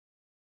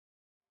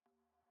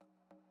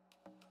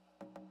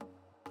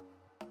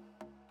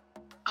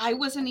I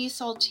was an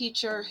ESOL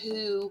teacher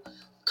who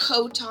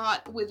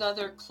co-taught with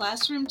other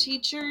classroom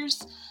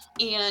teachers,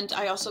 and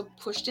I also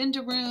pushed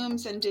into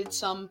rooms and did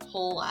some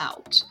pull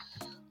out.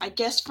 I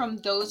guess from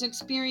those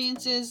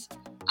experiences,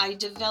 I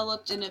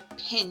developed an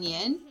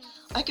opinion.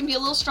 I can be a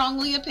little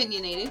strongly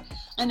opinionated,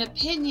 an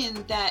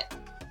opinion that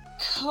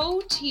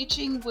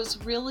co-teaching was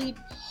really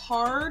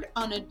hard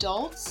on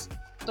adults,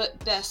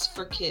 but best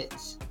for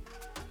kids.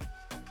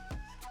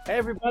 Hey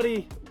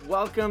everybody,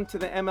 welcome to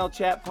the ML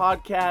Chat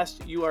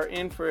podcast. You are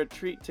in for a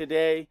treat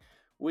today.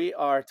 We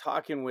are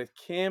talking with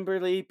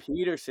Kimberly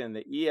Peterson,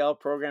 the EL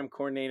program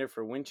coordinator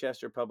for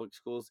Winchester Public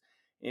Schools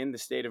in the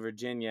state of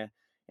Virginia.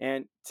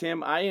 And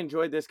Tim, I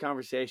enjoyed this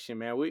conversation,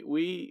 man.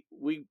 We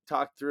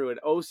talked through an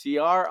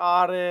OCR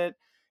audit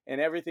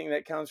and everything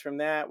that comes from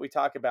that. We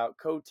talk about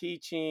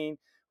co-teaching.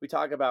 We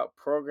talk about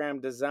program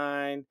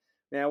design.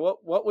 Now,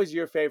 what was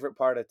your favorite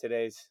part of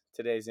today's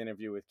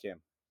interview with Kim?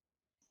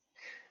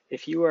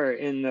 If you are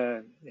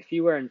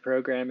in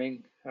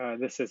programming,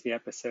 this is the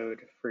episode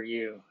for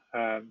you.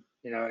 I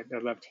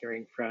loved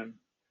hearing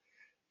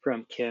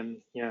from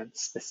Kim,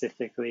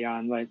 specifically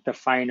on like the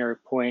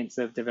finer points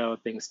of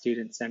developing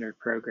student-centered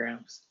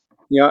programs.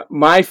 Yeah,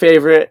 my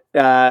favorite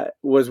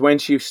was when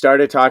she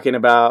started talking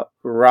about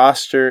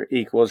roster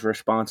equals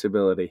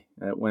responsibility.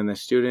 When the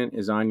student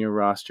is on your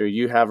roster,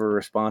 you have a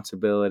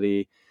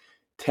responsibility.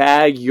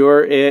 Tag,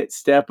 you're it.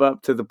 Step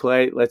up to the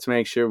plate. Let's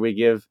make sure we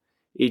give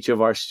each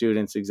of our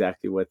students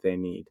exactly what they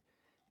need.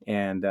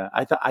 And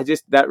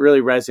that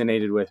really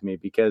resonated with me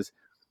because,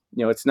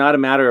 it's not a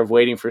matter of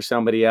waiting for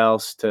somebody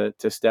else to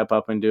step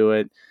up and do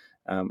it.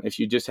 If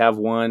you just have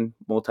one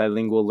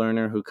multilingual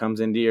learner who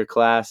comes into your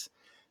class,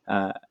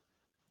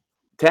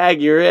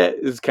 tag, you're it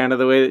is kind of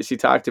the way that she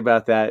talked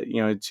about that.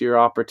 It's your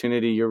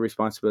opportunity, your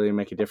responsibility to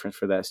make a difference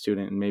for that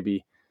student. And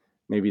maybe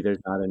there's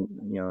not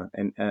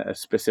a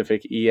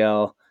specific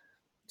EL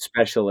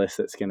specialist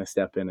that's going to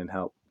step in and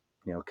help,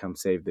 come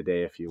save the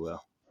day, if you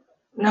will.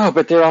 No,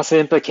 but there are also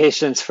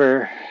implications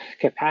for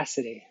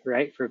capacity,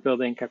 right? For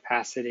building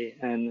capacity.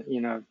 And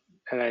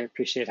I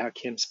appreciate how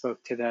Kim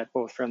spoke to that,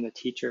 both from the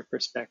teacher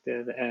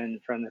perspective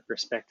and from the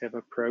perspective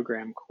of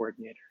program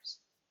coordinators.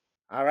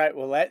 All right,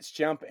 well, let's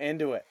jump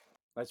into it.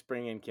 Let's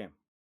bring in Kim.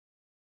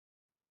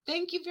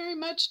 Thank you very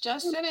much,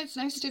 Justin. It's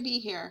nice to be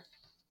here.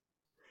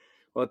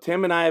 Well,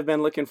 Tim and I have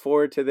been looking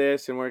forward to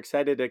this, and we're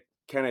excited to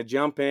kind of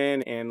jump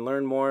in and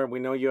learn more. We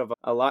know you have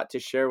a lot to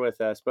share with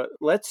us, but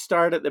let's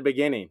start at the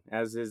beginning,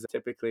 as is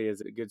typically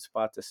is a good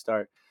spot to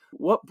start.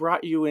 What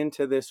brought you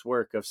into this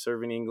work of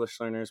serving English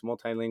learners,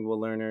 multilingual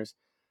learners?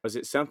 Was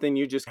it something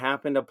you just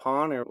happened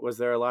upon, or was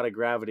there a lot of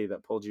gravity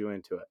that pulled you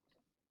into it?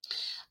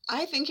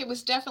 I think it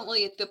was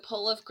definitely the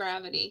pull of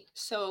gravity.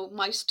 So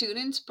my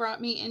students brought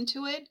me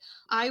into it.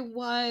 I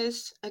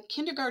was a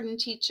kindergarten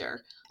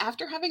teacher.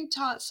 After having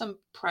taught some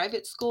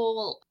private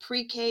school,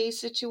 pre-K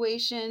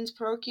situations,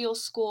 parochial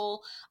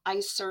school, I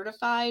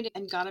certified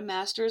and got a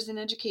master's in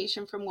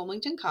education from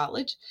Wilmington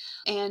College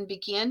and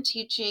began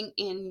teaching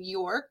in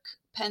York,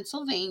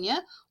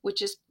 Pennsylvania,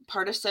 which is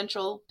part of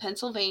central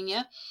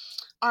Pennsylvania.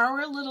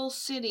 Our little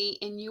city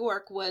in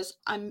York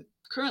I'm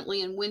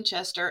currently in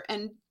Winchester,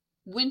 and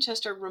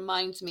Winchester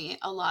reminds me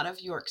a lot of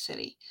York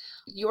City.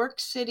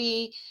 York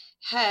City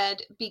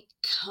had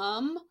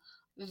become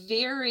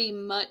very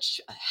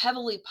much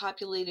heavily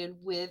populated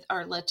with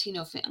our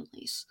Latino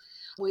families.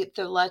 With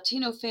the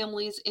Latino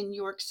families in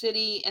York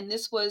City, and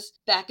this was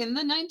back in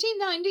the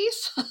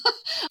 1990s,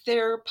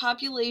 their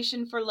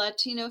population for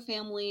Latino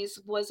families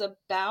was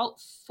about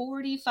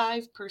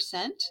 45%.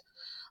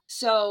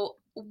 So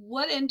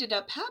what ended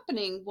up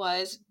happening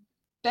was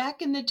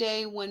back in the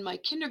day when my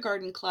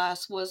kindergarten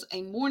class was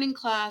a morning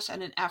class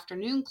and an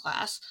afternoon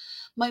class,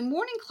 my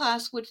morning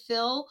class would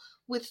fill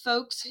with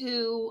folks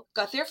who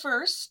got there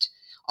first.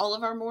 All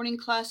of our morning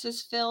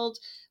classes filled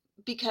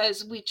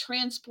because we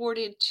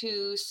transported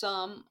to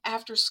some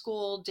after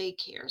school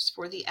daycares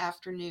for the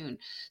afternoon.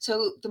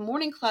 So the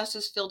morning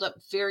classes filled up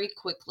very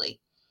quickly.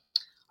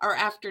 Our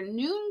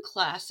afternoon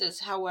classes,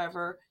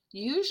 however,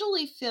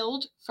 usually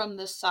filled from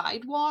the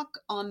sidewalk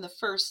on the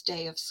first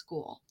day of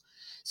school.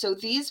 So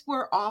these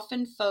were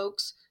often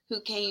folks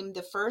who came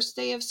the first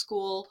day of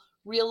school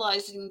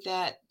realizing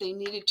that they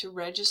needed to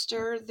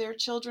register their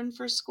children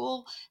for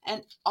school.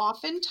 And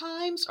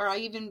oftentimes, or I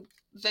even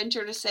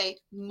venture to say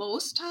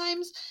most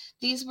times,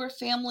 these were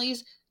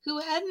families who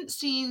hadn't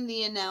seen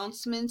the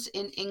announcements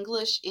in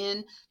English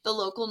in the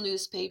local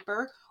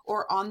newspaper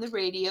or on the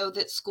radio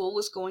that school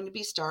was going to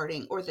be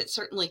starting, or that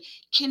certainly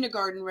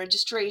kindergarten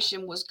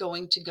registration was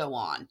going to go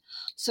on.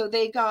 So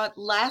they got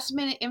last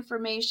minute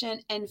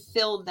information and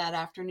filled that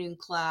afternoon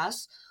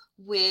class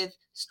with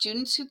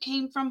students who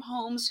came from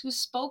homes who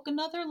spoke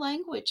another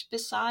language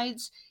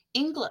besides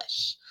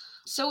English.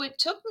 So it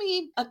took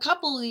me a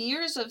couple of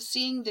years of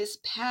seeing this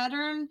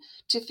pattern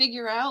to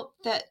figure out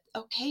that,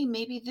 okay,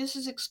 maybe this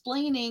is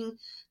explaining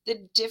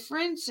the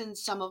difference in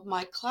some of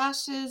my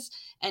classes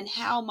and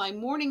how my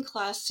morning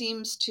class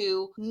seems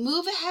to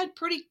move ahead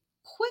pretty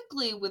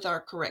quickly with our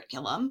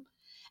curriculum,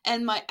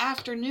 and my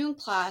afternoon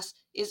class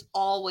is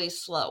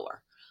always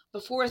slower.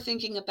 before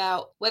thinking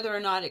about whether or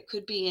not it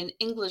could be an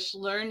English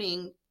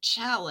learning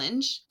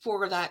challenge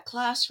for that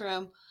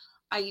classroom,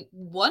 I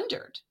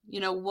wondered,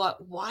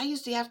 why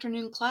is the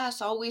afternoon class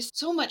always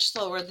so much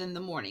slower than the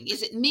morning?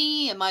 Is it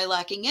me? Am I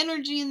lacking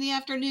energy in the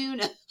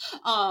afternoon?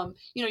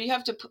 You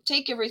have to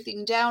take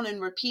everything down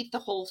and repeat the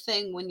whole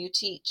thing when you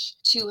teach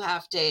 2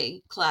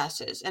 half-day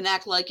classes and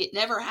act like it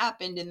never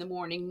happened in the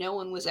morning. No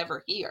one was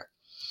ever here.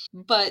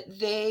 But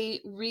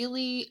they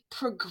really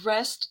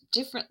progressed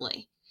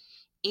differently.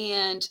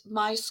 And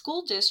my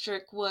school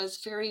district was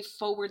very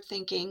forward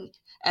thinking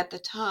at the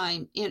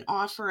time in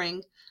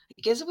offering,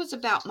 I guess it was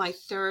about my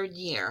 3rd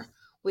year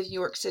with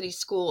York City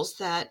Schools,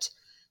 that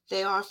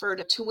they offered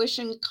a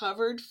tuition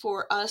covered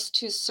for us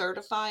to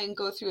certify and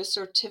go through a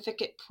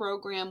certificate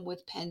program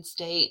with Penn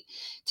State,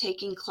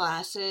 taking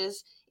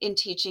classes in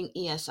teaching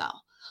ESL.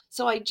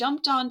 So I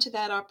jumped onto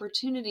that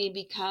opportunity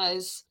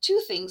because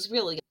 2 things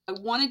really. I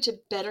wanted to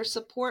better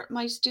support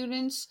my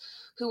students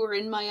who were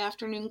in my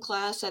afternoon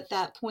class at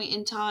that point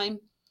in time.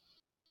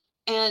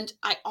 And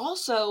I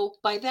also,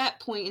 by that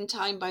point in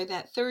time, by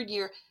that 3rd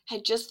year,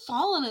 had just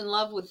fallen in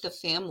love with the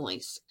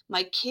families.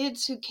 My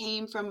kids who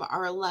came from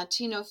our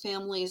Latino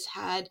families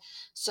had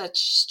such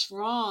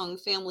strong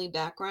family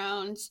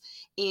backgrounds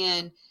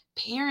and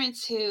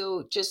parents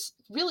who just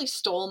really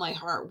stole my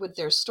heart with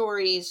their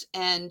stories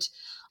and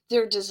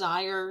their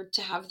desire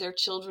to have their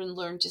children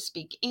learn to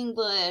speak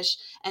English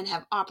and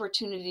have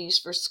opportunities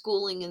for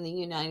schooling in the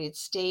United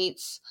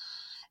States.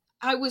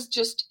 I was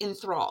just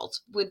enthralled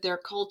with their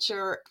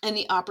culture and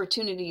the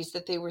opportunities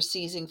that they were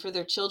seizing for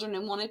their children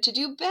and wanted to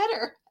do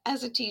better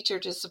as a teacher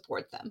to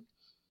support them.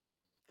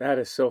 That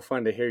is so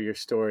fun to hear your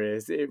story.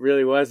 It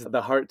really was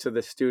the heart to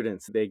the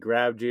students. They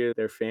grabbed you,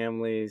 their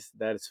families.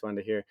 That is fun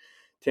to hear.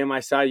 Tim,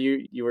 I saw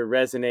you were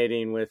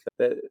resonating with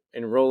the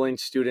enrolling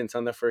students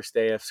on the first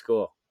day of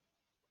school.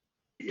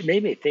 It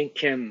made me think,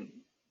 Kim,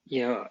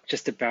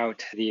 just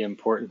about the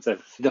importance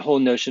of the whole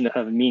notion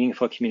of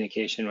meaningful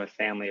communication with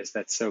families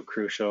that's so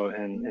crucial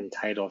in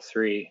Title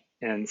III.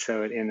 And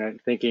so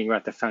thinking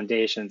about the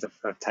foundations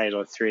of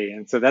Title III.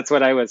 And so that's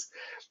what I was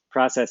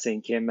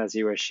processing, Kim, as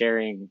you were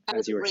sharing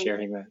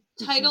that.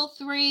 Title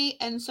III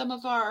and some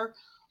of our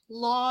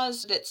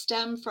laws that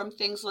stem from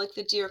things like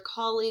the Dear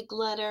Colleague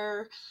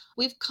letter,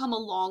 we've come a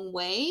long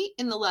way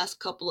in the last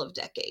couple of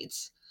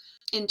decades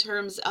in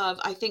terms of,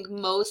 I think,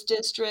 most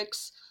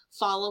districts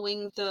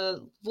following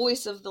the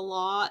voice of the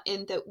law,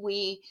 and that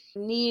we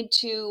need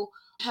to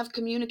have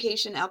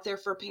communication out there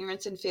for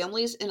parents and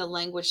families in a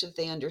language that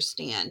they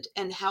understand,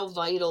 and how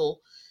vital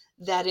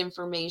that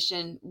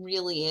information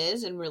really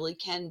is and really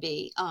can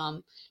be.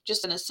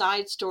 Just an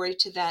aside story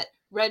to that,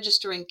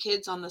 registering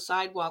kids on the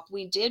sidewalk,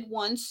 we did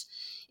once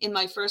in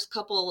my first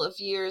couple of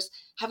years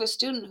have a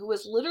student who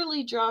was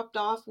literally dropped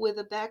off with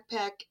a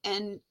backpack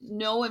and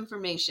no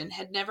information,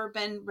 had never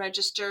been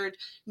registered.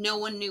 No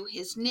one knew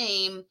his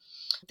name.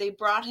 They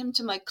brought him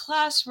to my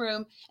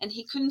classroom and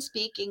he couldn't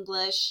speak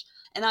English.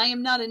 And I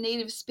am not a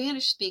native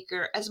Spanish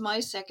speaker as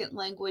my second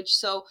language,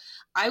 so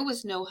I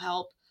was no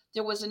help.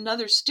 There was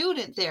another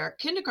student there,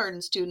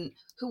 kindergarten student,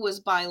 who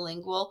was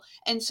bilingual.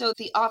 And so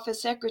the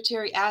office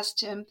secretary asked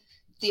him,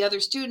 the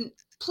other student,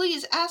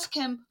 please ask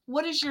him,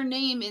 what is your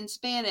name in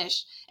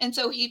Spanish? And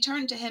so he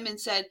turned to him and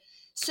said,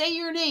 say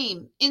your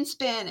name in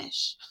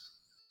Spanish.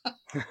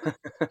 That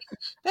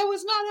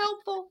was not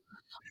helpful.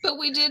 But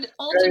we did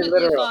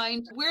ultimately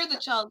find where the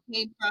child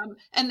came from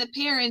and the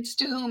parents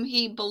to whom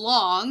he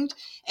belonged,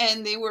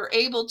 and they were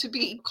able to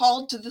be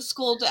called to the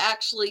school to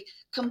actually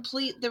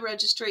complete the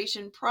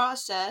registration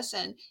process,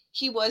 and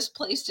he was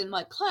placed in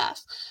my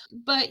class.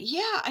 But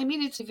yeah, I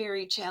mean, it's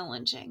very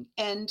challenging.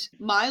 And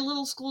my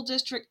little school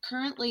district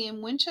currently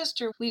in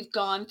Winchester, we've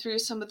gone through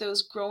some of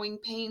those growing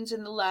pains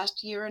in the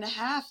last year and a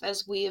half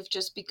as we have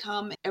just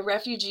become a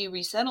refugee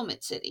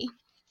resettlement city.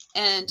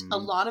 And a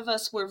lot of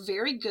us were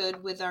very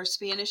good with our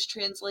Spanish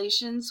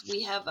translations.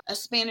 We have a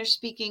Spanish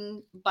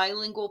speaking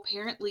bilingual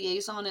parent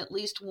liaison, at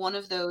least one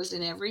of those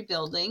in every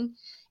building.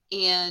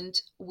 And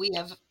we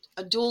have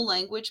a dual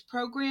language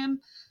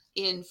program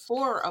in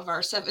 4 of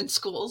our 7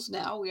 schools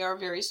now. We are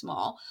very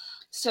small.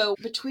 So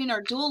between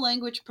our dual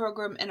language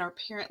program and our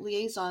parent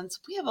liaisons,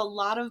 we have a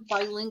lot of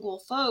bilingual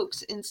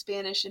folks in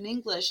Spanish and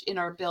English in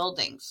our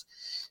buildings.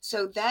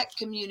 So that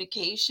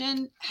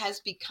communication has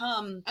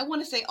become, I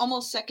want to say,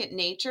 almost second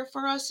nature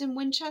for us in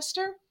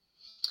Winchester.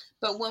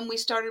 But when we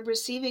started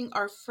receiving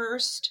our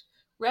first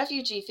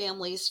refugee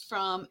families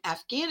from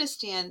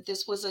Afghanistan,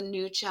 this was a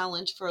new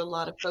challenge for a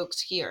lot of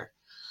folks here.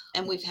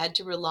 And we've had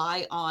to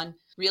rely on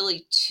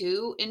really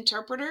 2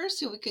 interpreters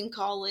who we can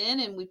call in,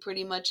 and we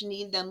pretty much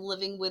need them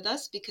living with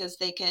us because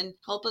they can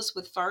help us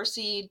with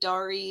Farsi,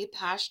 Dari,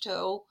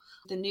 Pashto,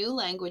 the new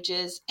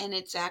languages. And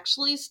it's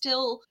actually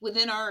still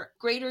within our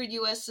greater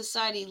U.S.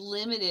 society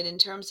limited in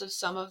terms of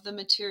some of the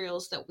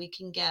materials that we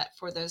can get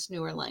for those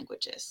newer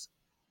languages.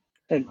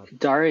 And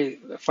Dari,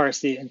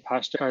 Farsi, and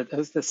Pashto, are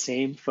those the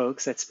same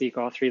folks that speak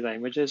all 3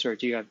 languages, or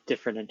do you have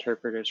different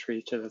interpreters for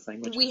each of those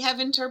languages? We have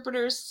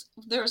interpreters.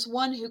 There's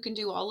one who can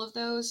do all of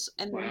those,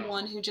 and then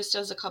one who just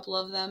does a couple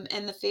of them.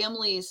 And the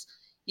families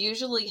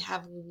usually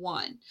have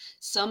one.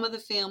 Some of the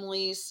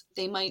families,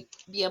 they might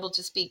be able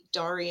to speak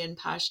Dari and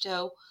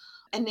Pashto,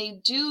 and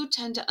they do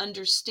tend to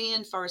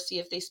understand Farsi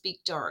if they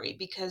speak Dari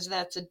because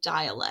that's a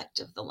dialect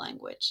of the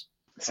language.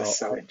 This is Oh,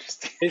 so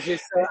interesting. this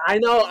is so, I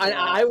know, Yeah.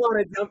 I want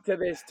to jump to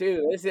this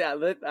too.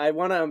 I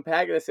want to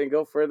unpack this and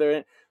go further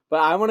in, but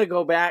I want to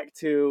go back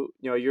to,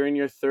 you're in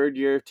your third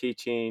year of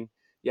teaching.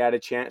 You had a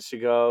chance to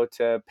go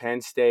to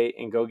Penn State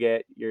and go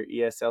get your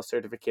ESL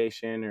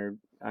certification, or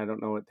I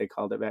don't know what they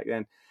called it back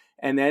then.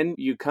 And then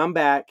you come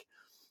back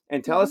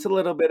and tell us a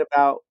little bit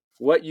about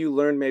what you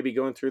learned maybe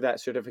going through that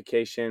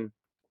certification,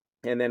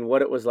 and then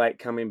what it was like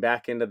coming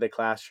back into the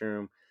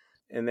classroom.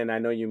 And then I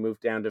know you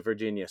moved down to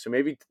Virginia. So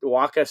maybe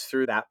walk us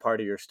through that part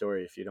of your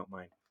story, if you don't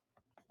mind.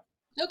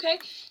 Okay,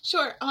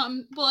 sure.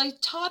 Well, I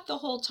taught the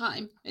whole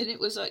time, and it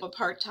was a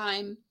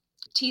part-time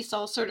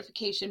TESOL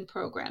certification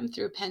program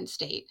through Penn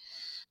State.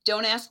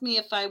 Don't ask me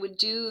if I would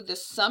do the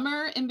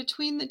summer in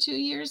between the 2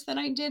 years that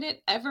I did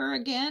it ever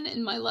again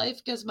in my life,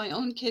 because my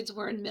own kids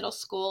were in middle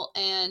school,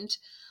 and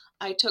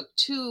I took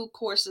 2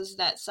 courses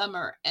that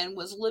summer and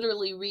was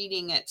literally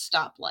reading at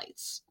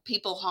stoplights,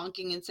 people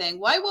honking and saying,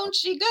 "Why won't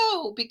she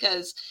go?"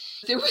 Because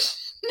there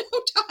was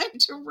no time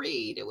to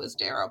read. It was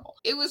terrible.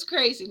 It was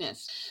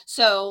craziness.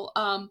 So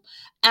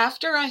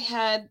after I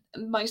had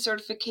my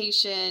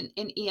certification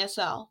in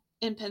ESL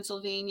in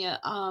Pennsylvania,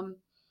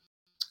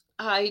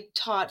 I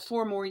taught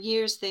 4 more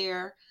years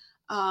there,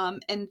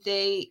 and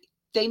they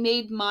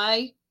made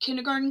my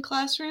kindergarten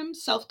classroom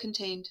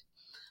self-contained.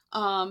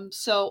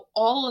 So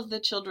all of the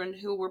children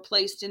who were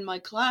placed in my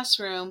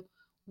classroom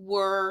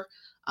were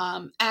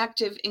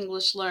active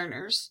English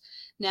learners.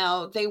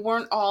 Now, they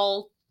weren't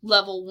all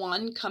level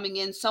 1 coming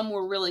in. Some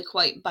were really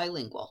quite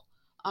bilingual,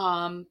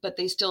 but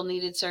they still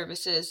needed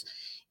services.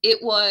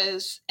 It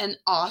was an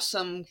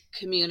awesome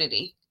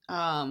community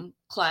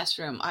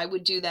classroom. I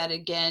would do that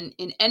again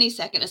in any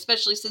second,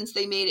 especially since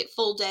they made it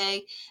full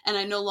day and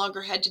I no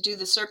longer had to do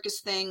the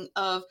circus thing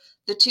of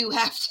the 2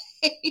 half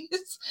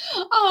days.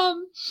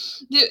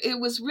 It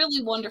was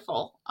really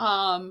wonderful,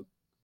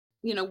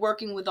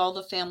 working with all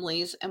the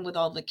families and with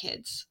all the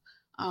kids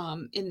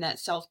in that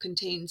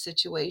self-contained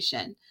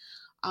situation.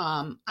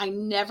 I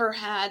never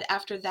had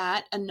after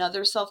that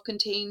another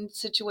self-contained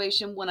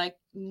situation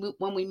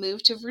when we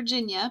moved to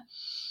Virginia,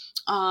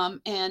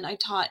 and I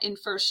taught in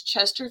first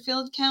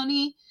Chesterfield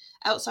County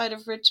outside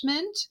of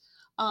Richmond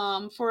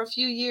for a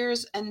few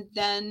years, and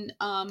then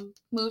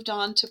moved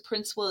on to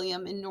Prince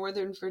William in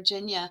Northern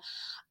Virginia.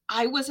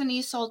 I was an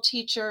ESOL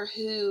teacher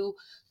who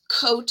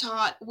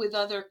co-taught with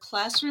other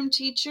classroom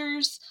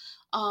teachers.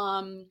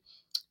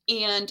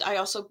 And I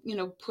also,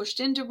 pushed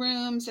into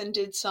rooms and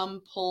did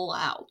some pull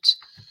out.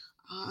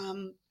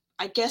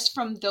 I guess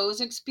from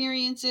those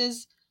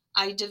experiences,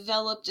 I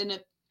developed an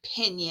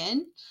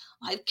opinion.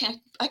 I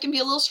can be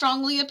a little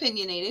strongly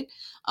opinionated.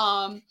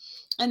 An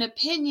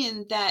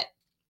opinion that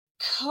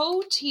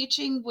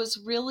co-teaching was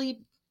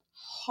really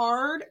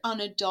hard on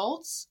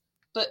adults,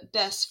 but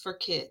best for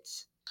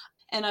kids.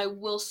 And I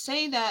will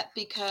say that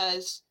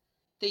because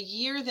the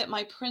year that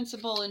my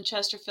principal in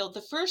Chesterfield,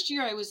 the first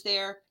year I was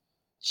there,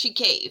 she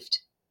caved.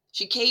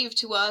 She caved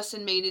to us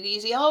and made it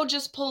easy. Oh,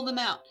 just pull them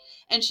out.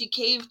 And she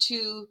caved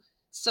to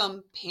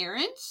some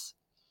parents.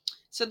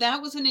 So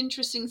that was an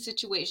interesting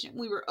situation.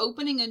 We were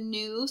opening a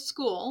new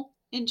school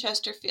in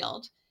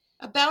Chesterfield.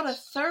 About a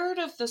third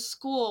of the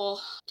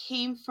school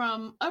came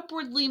from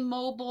upwardly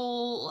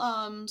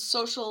mobile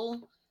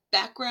social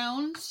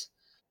backgrounds,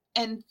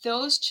 and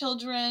those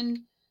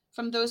children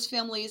from those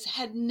families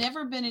had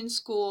never been in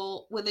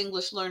school with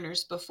English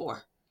learners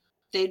before.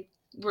 They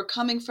were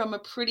coming from a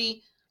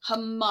pretty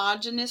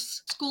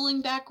homogenous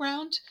schooling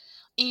background.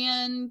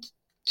 And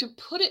to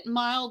put it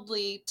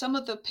mildly, some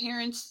of the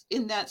parents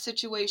in that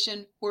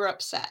situation were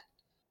upset.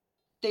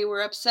 They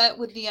were upset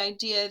with the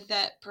idea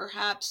that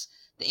perhaps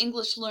the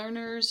English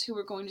learners who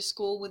were going to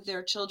school with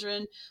their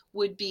children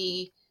would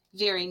be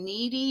very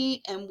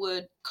needy and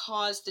would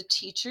cause the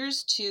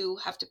teachers to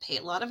have to pay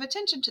a lot of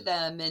attention to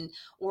them, and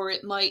or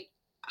it might,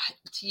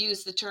 to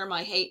use the term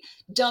I hate,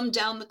 dumb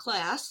down the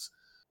class,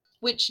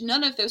 which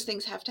none of those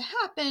things have to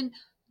happen,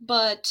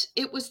 but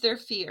it was their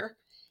fear.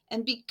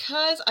 And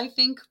because I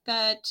think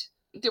that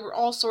there were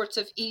all sorts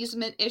of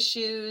easement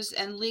issues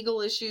and legal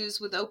issues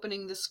with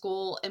opening the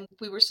school, and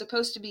we were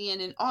supposed to be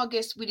in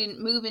August. We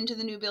didn't move into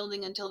the new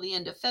building until the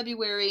end of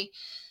February.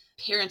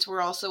 Parents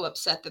were also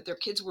upset that their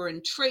kids were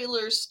in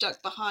trailers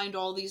stuck behind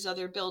all these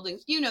other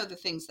buildings. You know the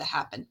things that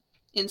happen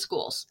in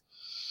schools.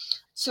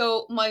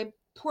 So my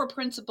poor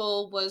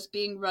principal was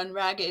being run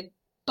ragged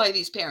by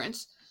these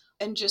parents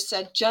and just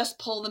said, just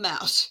pull them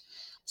out.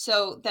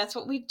 So that's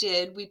what we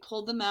did. We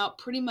pulled them out.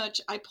 Pretty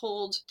much, I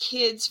pulled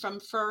kids from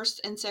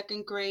first and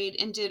second grade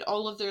and did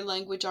all of their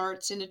language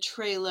arts in a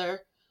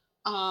trailer.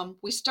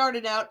 We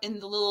started out in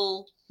the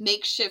little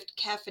makeshift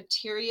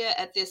cafeteria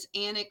at this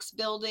annex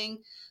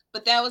building,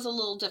 but that was a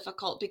little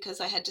difficult because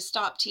I had to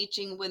stop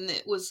teaching when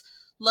it was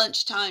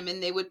lunchtime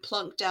and they would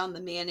plunk down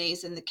the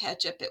mayonnaise and the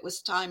ketchup. It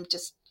was time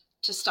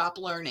to stop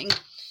learning.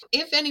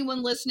 If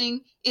anyone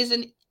listening is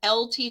an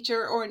L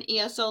teacher or an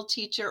ESL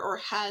teacher or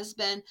has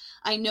been,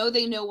 I know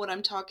they know what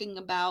I'm talking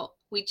about.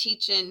 We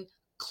teach in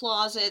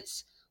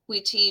closets. We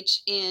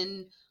teach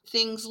in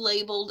things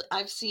labeled,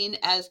 I've seen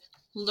as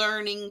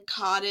learning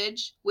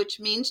cottage, which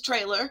means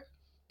trailer,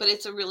 but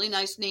it's a really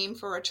nice name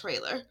for a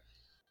trailer.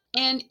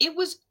 And it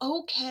was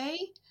okay.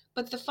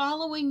 But the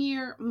following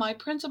year, my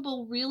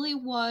principal really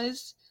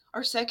was,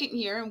 our second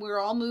year, and we were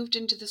all moved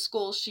into the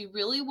school. She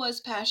really was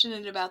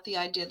passionate about the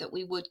idea that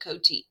we would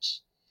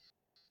co-teach.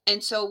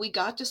 And so we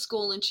got to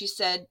school and she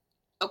said,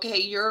 okay,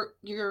 your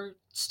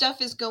stuff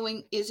is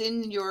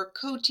in your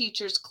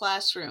co-teacher's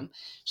classroom.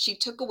 She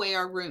took away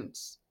our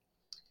rooms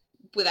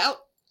without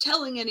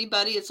telling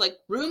anybody. It's like,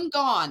 room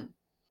gone.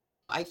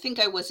 I think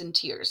I was in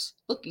tears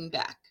looking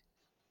back.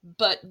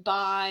 But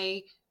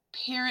by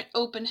parent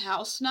open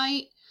house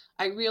night,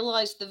 I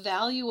realized the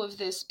value of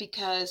this,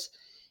 because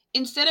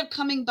instead of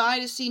coming by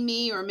to see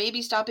me or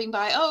maybe stopping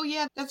by, oh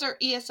yeah, that's our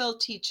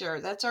ESL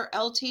teacher, that's our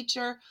L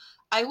teacher,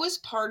 I was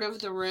part of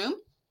the room.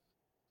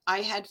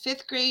 I had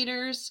fifth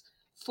graders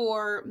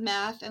for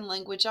math and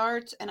language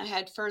arts, and I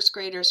had first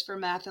graders for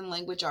math and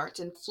language arts,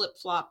 and flip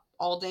flop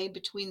all day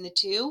between the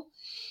two.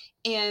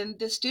 And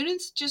the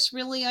students just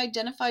really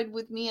identified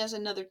with me as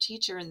another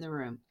teacher in the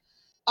room.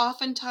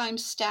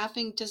 Oftentimes,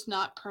 staffing does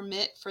not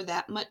permit for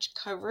that much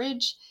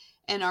coverage,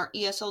 and our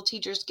ESL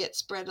teachers get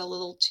spread a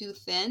little too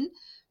thin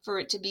for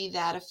it to be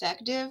that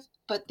effective.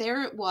 But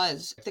there it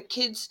was. The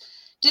kids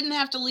didn't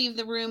have to leave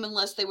the room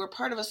unless they were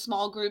part of a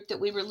small group that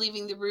we were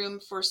leaving the room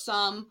for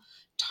some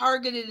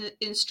targeted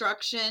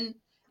instruction,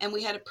 and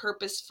we had a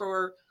purpose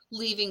for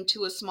leaving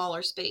to a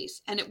smaller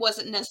space. And it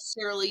wasn't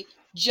necessarily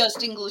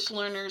just English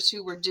learners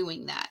who were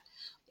doing that.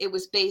 It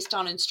was based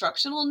on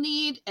instructional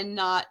need and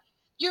not,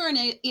 you're an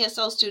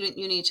ESL student,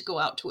 you need to go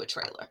out to a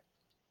trailer.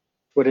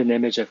 What an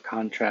image of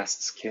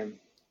contrasts, Kim.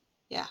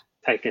 Yeah.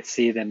 I could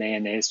see the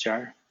mayonnaise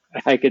jar.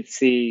 I could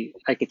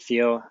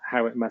feel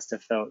how it must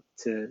have felt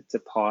to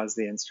pause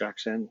the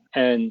instruction.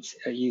 And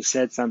you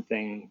said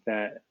something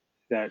that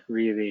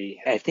really,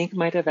 I think,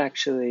 might have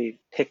actually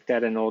picked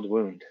at an old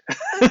wound.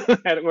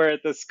 We're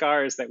at the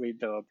scars that we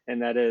build,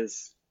 and that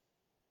is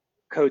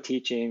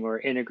co-teaching or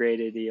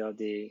integrated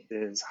ELD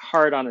is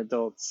hard on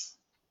adults,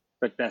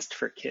 but best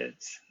for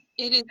kids.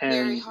 It is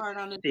very hard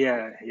on adults.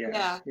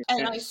 Yeah.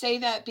 And I say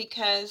that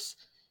because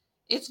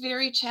it's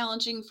very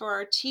challenging for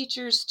our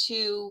teachers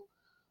to,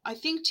 I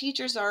think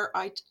teachers are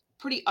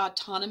pretty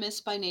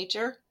autonomous by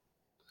nature.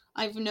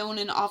 I've known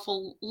an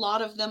awful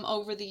lot of them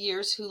over the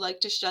years who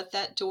like to shut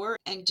that door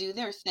and do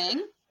their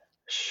thing.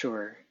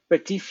 Sure.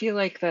 But do you feel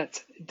like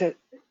that's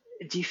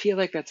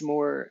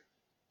more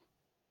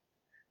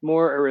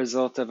a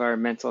result of our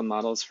mental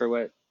models for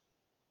what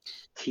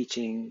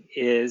teaching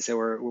is,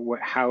 or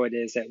how it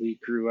is that we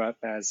grew up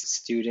as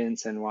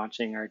students and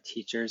watching our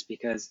teachers?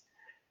 Because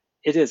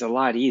it is a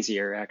lot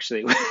easier,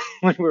 actually,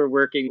 when we're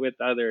working with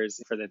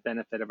others for the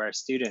benefit of our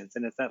students.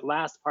 And it's that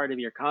last part of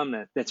your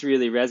comment that's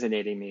really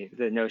resonating me,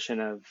 the notion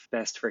of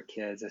best for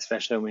kids,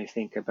 especially when we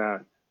think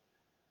about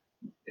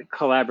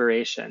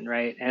collaboration,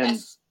 right? And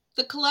yes,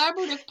 the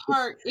collaborative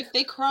part, if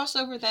they cross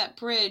over that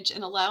bridge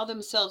and allow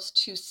themselves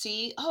to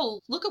see,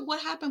 oh, look at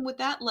what happened with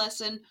that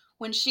lesson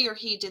when she or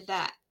he did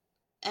that,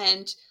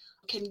 and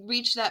can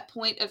reach that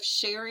point of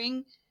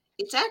sharing,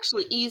 it's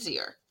actually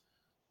easier.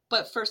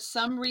 But for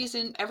some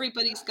reason,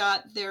 everybody's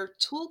got their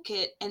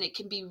toolkit and it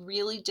can be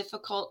really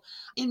difficult.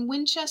 In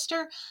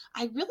Winchester,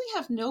 I really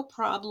have no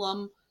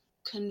problem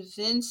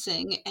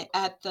convincing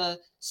at the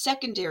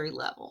secondary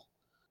level.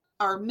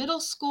 Our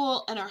middle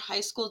school and our high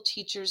school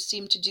teachers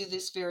seem to do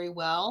this very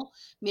well,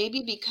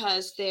 maybe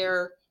because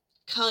they're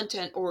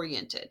content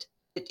oriented.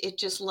 It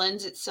just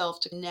lends itself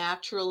to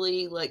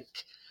naturally, like,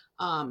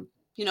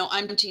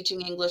 I'm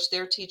teaching English,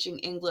 they're teaching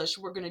English,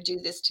 we're going to do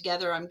this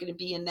together, I'm going to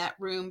be in that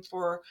room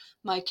for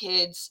my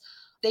kids.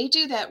 They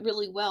do that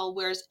really well,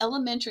 whereas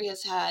elementary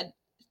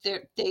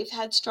they've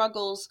had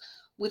struggles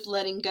with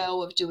letting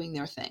go of doing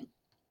their thing.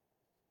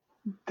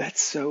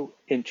 that's so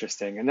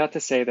interesting. And not to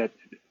say that,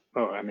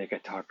 I make a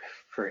talk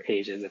for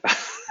ages about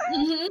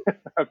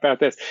about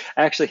this.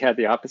 I actually had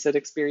the opposite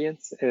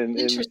experience in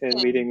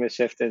leading the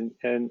shift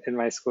in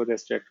my school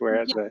district,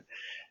 where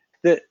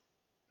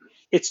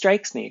it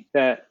strikes me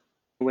that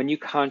when you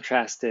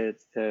contrasted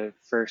the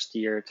first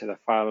year to the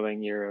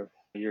following year of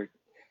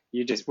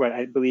what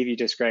I believe you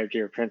described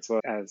your principal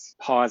as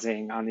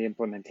pausing on the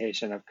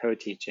implementation of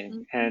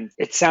co-teaching. And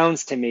it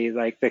sounds to me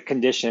like the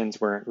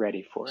conditions weren't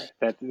ready for it,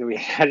 that we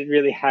hadn't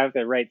really have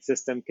the right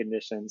system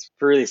conditions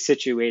for really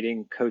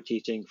situating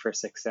co-teaching for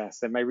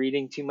success. Am I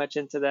reading too much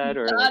into that?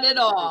 Or not at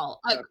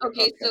all.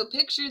 Okay. So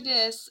picture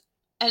this,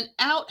 an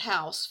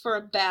outhouse for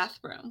a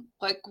bathroom,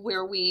 like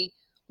where we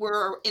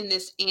were in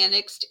this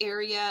annexed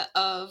area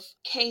of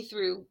K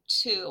through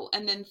 2,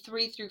 and then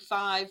 3 through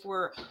 5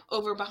 were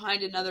over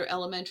behind another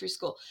elementary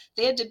school.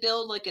 They had to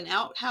build like an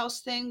outhouse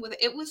thing with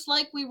it. It was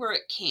like we were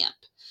at camp.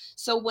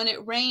 So when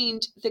it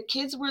rained, the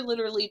kids were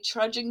literally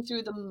trudging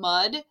through the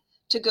mud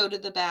to go to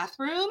the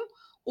bathroom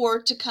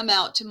or to come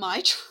out to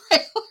my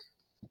trailer.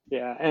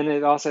 Yeah, and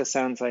it also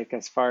sounds like,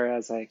 as far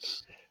as like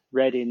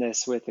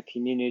readiness with the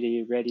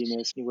community,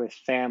 readiness with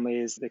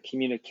families, the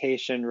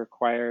communication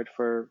required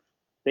for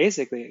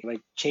basically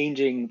like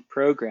changing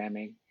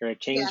programming or Yes,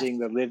 changing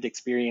the lived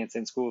experience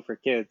in school for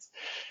kids.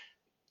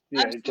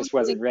 Yeah, it just absolutely.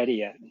 wasn't ready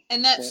yet.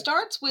 And that Yeah.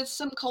 starts with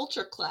some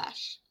culture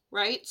clash,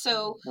 right?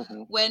 So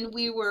Uh-huh.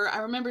 I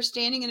remember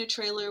standing in a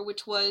trailer,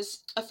 which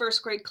was a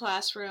first grade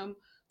classroom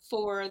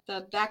for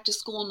the back to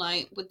school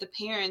night with the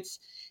parents.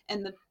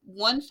 And the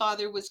one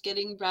father was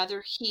getting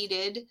rather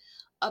heated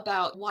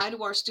about why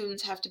do our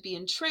students have to be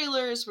in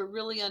trailers? We're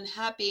really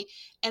unhappy.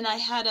 And I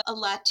had a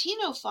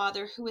Latino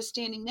father who was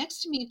standing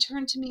next to me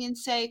turn to me and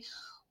say,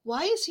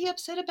 why is he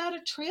upset about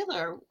a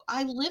trailer?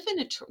 I live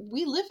in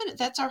we live in it.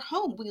 That's our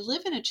home. We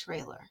live in a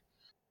trailer.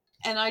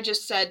 And I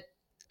just said,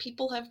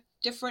 people have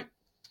different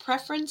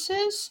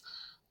preferences,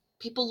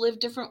 people live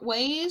different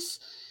ways.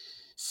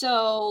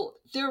 So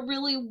there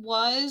really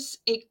was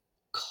a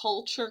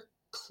culture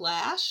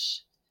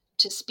clash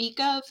to speak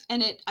of.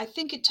 And I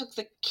think it took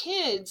the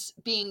kids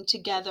being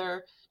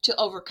together to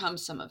overcome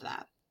some of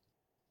that.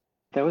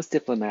 That was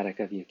diplomatic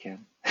of you,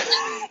 Kim.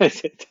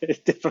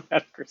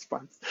 Diplomatic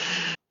response.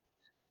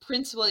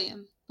 Prince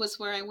William was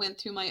where I went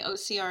through my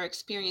OCR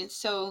experience.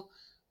 So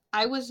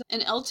I was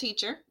an L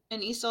teacher,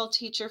 an ESOL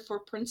teacher for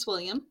Prince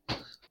William,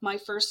 my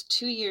first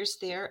 2 years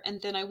there,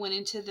 and then I went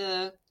into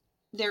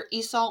their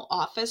ESOL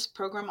office,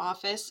 program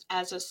office,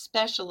 as a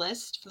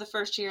specialist for the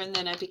first year, and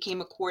then I became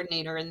a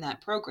coordinator in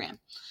that program.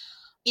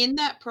 In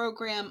that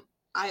program,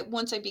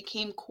 once I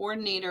became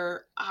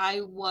coordinator,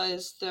 I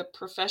was the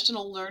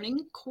professional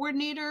learning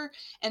coordinator,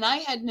 and I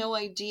had no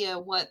idea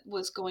what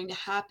was going to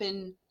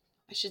happen,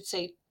 I should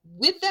say,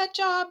 with that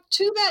job,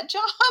 to that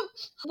job,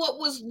 what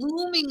was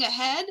looming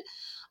ahead,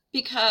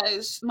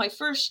 because my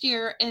first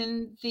year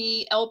in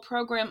the L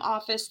program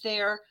office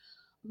there,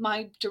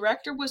 my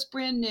director was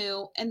brand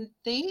new and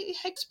they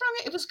had sprung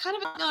it. It was kind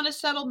of on a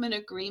settlement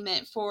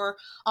agreement for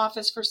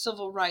Office for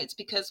Civil Rights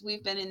because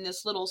we've been in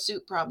this little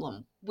suit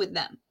problem with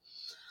them.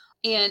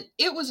 And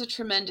it was a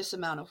tremendous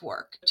amount of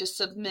work to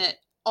submit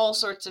all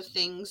sorts of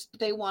things.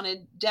 They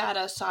wanted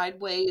data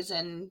sideways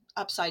and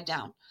upside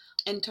down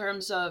in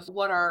terms of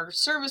what our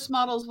service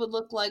models would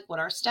look like, what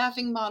our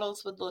staffing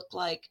models would look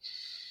like.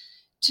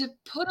 To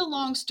put a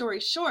long story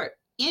short,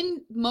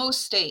 in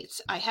most states,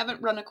 I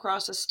haven't run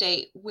across a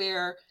state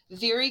where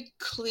very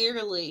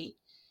clearly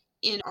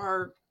in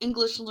our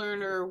English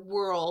learner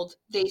world,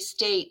 they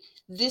state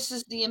this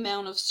is the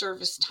amount of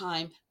service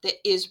time that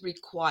is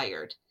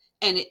required.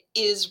 And it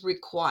is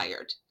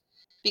required,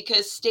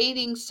 because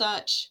stating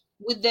such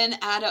would then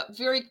add up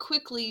very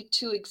quickly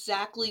to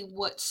exactly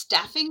what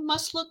staffing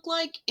must look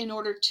like in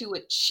order to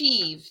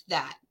achieve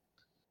that.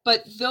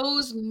 But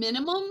those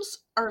minimums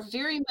are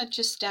very much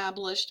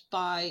established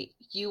by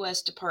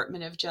U.S.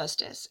 Department of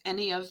Justice.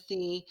 Any of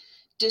the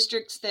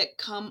districts that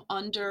come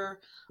under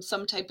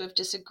some type of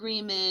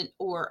disagreement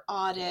or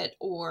audit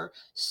or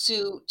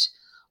suit,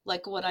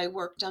 like what I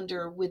worked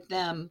under with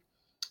them,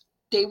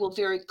 they will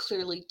very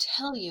clearly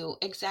tell you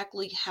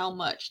exactly how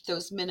much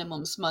those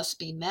minimums must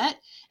be met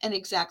and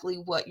exactly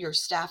what your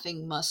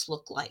staffing must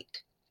look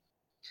like.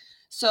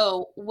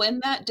 So when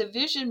that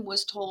division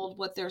was told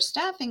what their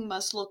staffing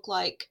must look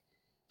like,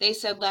 they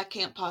said that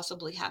can't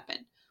possibly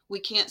happen. We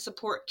can't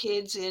support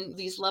kids in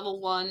these level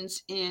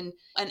ones in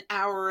an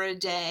hour a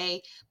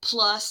day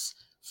plus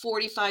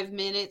 45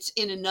 minutes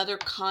in another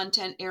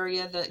content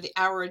area. The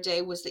hour a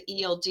day was the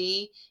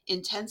ELD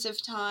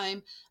intensive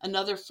time.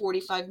 Another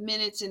 45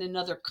 minutes in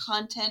another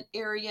content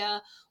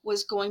area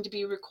was going to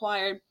be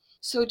required.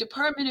 So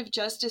Department of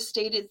Justice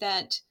stated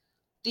that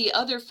the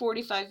other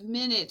 45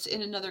 minutes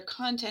in another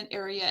content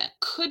area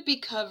could be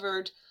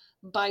covered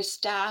by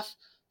staff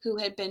who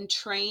had been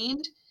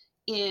trained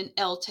in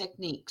L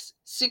techniques,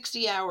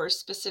 60 hours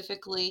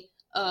specifically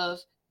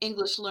of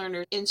English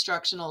learner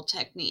instructional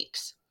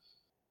techniques.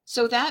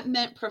 So that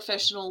meant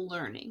professional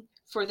learning,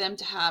 for them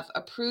to have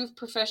approved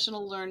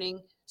professional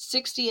learning,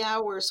 60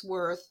 hours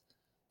worth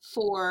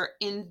for,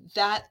 in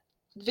that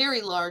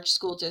very large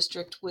school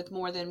district with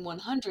more than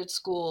 100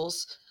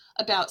 schools,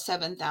 about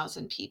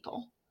 7,000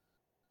 people.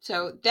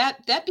 So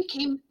that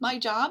became my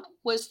job,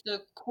 was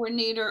the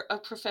coordinator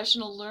of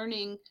professional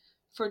learning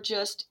for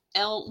just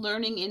L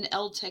learning in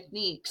L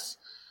techniques.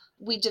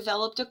 We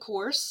developed a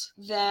course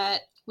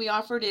that we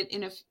offered it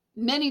in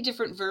many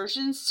different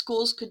versions.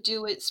 Schools could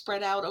do it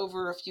spread out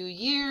over a few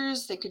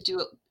years. They could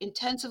do it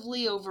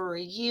intensively over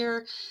a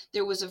year.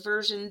 There was a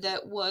version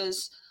that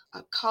was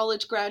a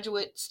college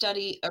graduate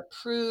study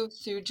approved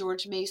through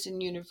George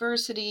Mason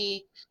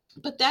University.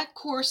 But that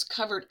course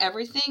covered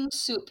everything,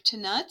 soup to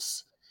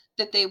nuts,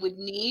 that they would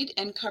need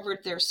and covered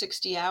their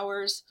 60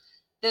 hours.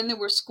 Then there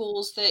were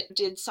schools that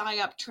did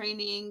PSYOP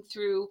training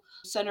through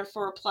Center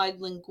for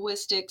Applied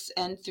Linguistics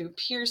and through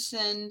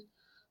Pearson.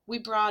 We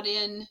brought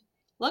in,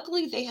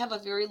 luckily they have a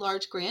very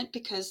large grant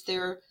because they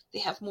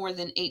have more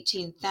than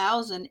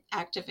 18,000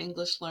 active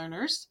English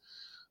learners.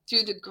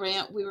 through the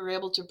grant, we were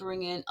able to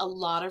bring in a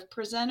lot of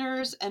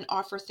presenters and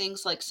offer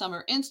things like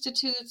summer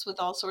institutes with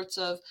all sorts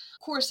of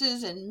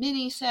courses and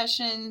mini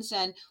sessions.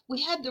 And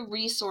we had the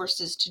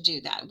resources to do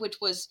that,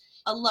 which was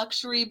a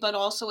luxury, but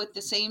also at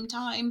the same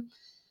time,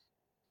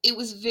 it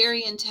was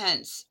very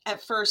intense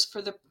at first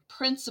for the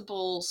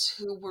principals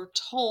who were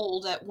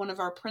told at one of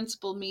our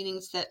principal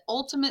meetings that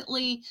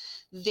ultimately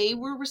they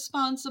were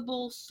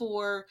responsible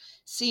for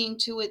seeing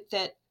to it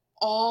that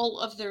all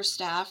of their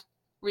staff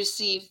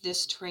received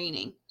this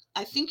training.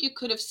 I think you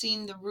could have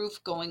seen the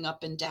roof going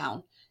up and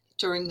down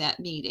during that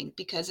meeting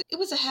because it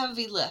was a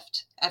heavy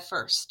lift at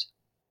first.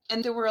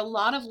 And there were a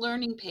lot of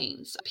learning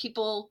pains.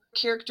 People,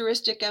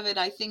 characteristic of it,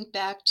 I think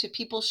back to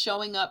people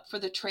showing up for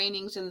the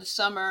trainings in the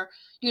summer,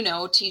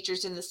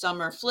 teachers in the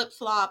summer,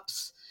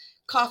 flip-flops,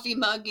 coffee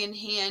mug in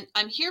hand.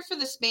 I'm here for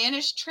the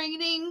Spanish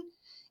training.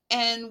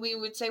 And we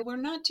would say, we're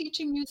not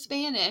teaching you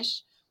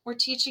Spanish. We're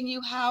teaching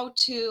you how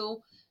to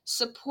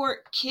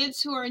support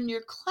kids who are in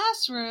your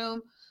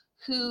classroom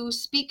who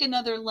speak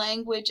another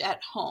language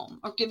at home,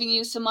 or giving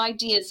you some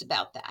ideas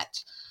about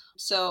that.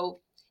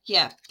 So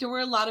yeah, there were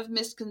a lot of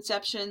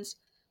misconceptions,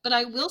 but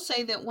I will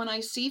say that when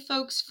I see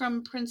folks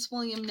from Prince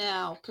William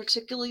now,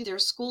 particularly their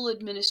school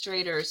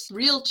administrators,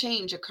 real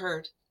change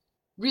occurred.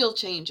 Real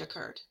change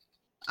occurred.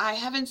 I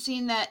haven't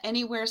seen that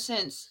anywhere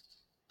since,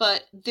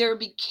 but there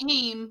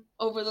became,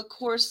 over the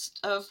course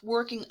of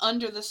working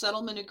under the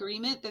settlement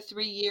agreement, the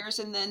 3 years,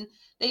 and then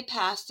they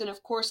passed. And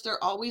of course,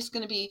 they're always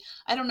going to be,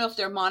 I don't know if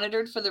they're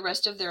monitored for the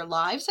rest of their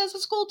lives as a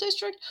school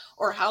district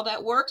or how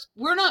that works.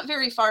 We're not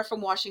very far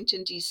from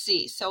Washington,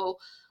 D.C., so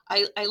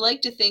I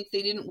like to think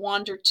they didn't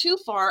wander too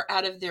far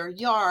out of their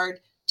yard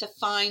to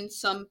find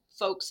some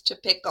folks to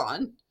pick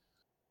on.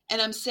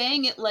 And I'm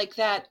saying it like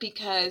that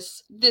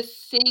because the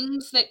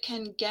things that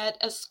can get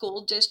a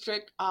school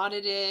district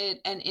audited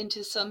and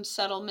into some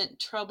settlement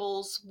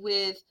troubles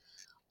with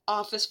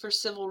Office for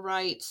Civil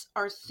Rights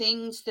are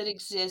things that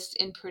exist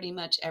in pretty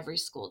much every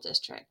school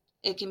district.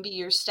 It can be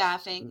your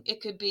staffing.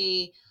 It could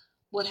be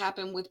what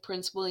happened with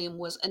Prince William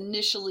was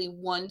initially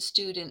one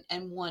student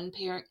and one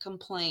parent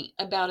complaint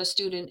about a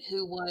student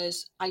who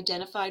was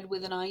identified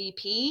with an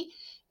IEP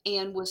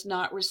and was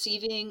not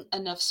receiving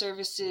enough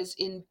services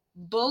in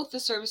both the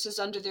services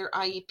under their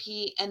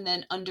IEP and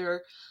then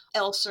under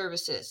L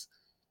services.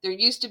 There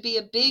used to be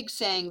a big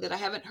saying that I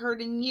haven't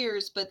heard in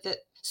years, but that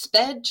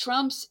SPED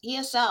trumps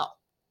ESL.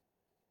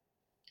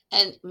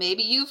 And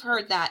maybe you've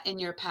heard that in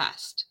your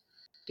past.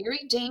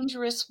 Very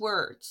dangerous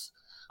words.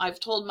 I've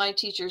told my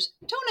teachers,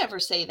 don't ever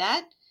say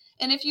that.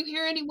 And if you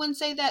hear anyone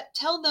say that,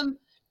 tell them,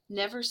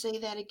 never say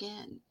that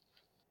again.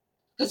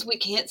 Because we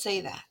can't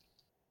say that.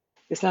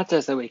 It's not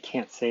just that we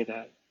can't say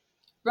that.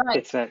 Right.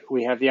 It's that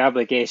we have the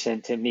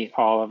obligation to meet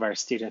all of our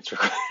students'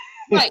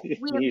 Right. We have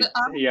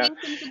the Yeah,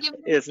 obligation to give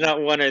them. it's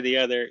not one or the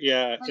other.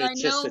 Yeah, And I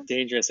it's just a know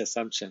dangerous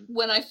assumption.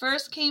 when I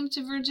first came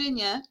to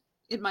Virginia,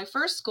 in my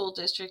first school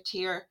district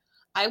here,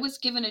 I was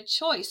given a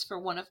choice for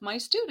one of my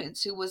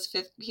students who was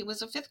he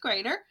was a fifth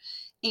grader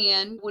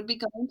and would be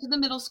going to the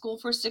middle school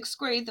for sixth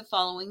grade the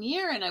following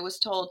year. And I was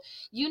told,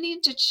 you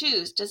need to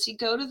choose. Does he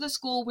go to the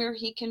school where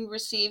he can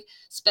receive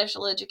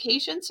special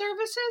education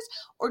services,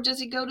 or does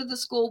he go to the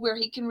school where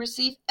he can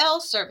receive L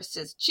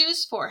services?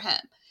 Choose for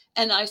him.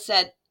 And I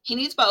said, he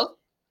needs both.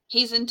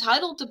 He's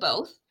entitled to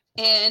both.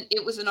 And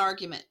it was an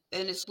argument.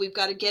 And it's, we've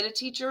got to get a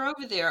teacher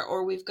over there,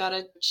 or we've got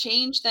to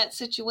change that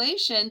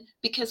situation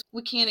because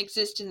we can't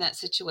exist in that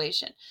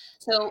situation.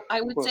 So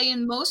I would say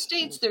in most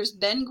states, there's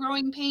been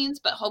growing pains,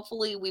 but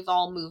hopefully we've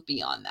all moved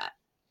beyond that.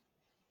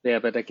 Yeah,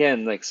 but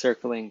again, like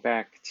circling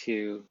back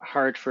to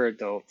hard for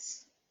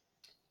adults,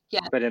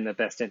 yeah, but in the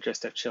best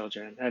interest of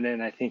children. And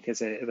then I think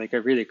is a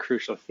really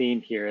crucial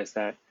theme here is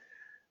that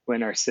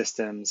when our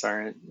systems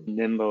aren't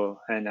nimble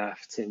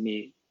enough to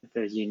meet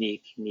the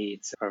unique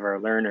needs of our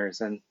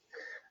learners. And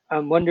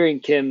I'm wondering,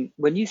 Kim,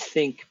 when you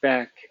think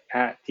back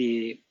at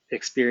the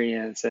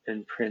experience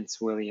in Prince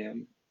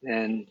William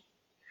and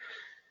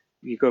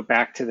you go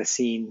back to the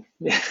scene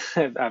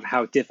of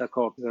how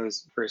difficult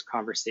those first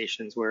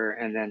conversations were,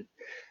 and then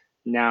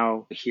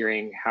now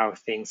hearing how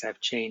things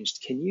have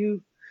changed, can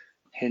you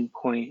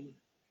pinpoint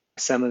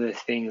some of the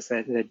things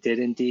that did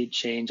indeed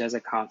change as a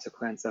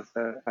consequence of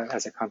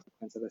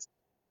this?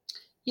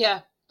 Yeah,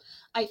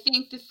 I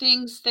think the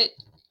things that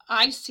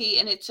I see,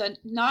 and it's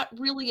not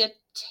really a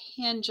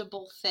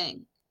tangible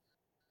thing.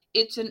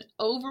 It's an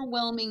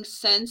overwhelming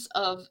sense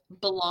of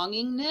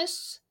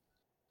belongingness.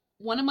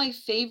 One of my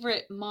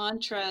favorite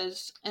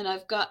mantras, and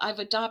I've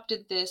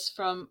adopted this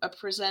from a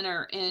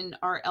presenter in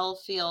our L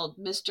field,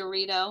 Miss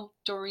Dorina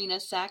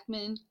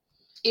Sackman,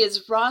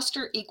 is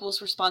roster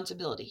equals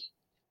responsibility.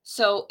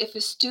 So if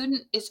a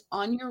student is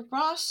on your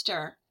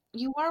roster,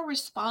 you are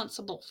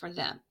responsible for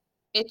them.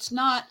 It's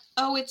not,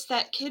 oh, it's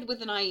that kid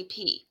with an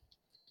IEP.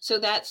 So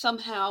that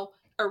somehow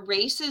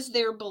erases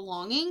their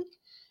belonging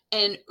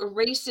and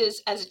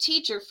erases, as a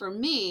teacher, for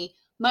me,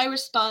 my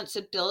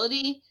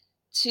responsibility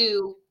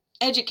to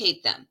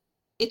educate them.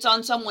 It's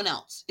on someone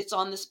else. It's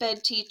on the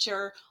SPED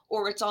teacher,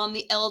 or it's on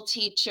the L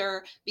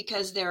teacher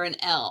because they're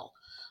an L.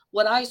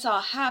 what I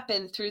saw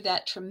happen through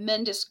that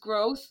tremendous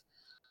growth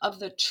of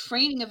the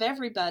training of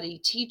everybody,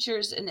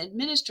 teachers and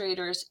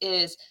administrators,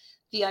 is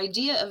the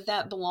idea of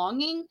that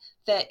belonging,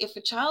 that if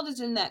a child is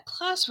in that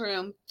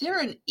classroom, they're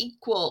an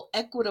equal,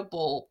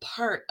 equitable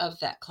part of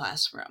that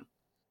classroom.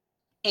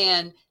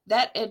 And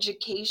that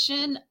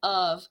education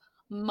of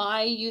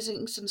my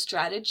using some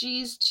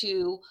strategies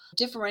to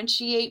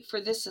differentiate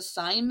for this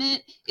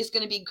assignment is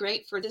going to be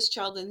great for this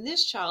child and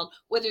this child,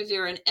 whether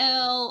they're an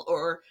L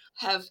or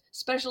have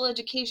special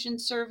education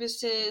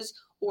services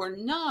or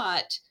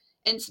not.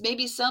 And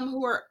maybe some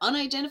who are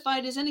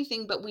unidentified as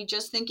anything, but we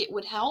just think it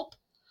would help.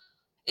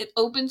 It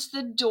opens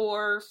the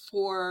door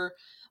for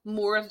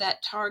more of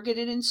that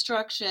targeted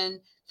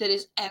instruction that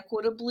is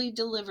equitably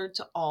delivered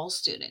to all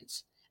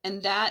students.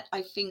 And that,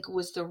 I think,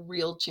 was the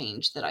real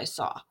change that I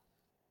saw.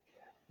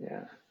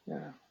 Yeah,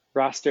 yeah.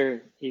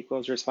 Roster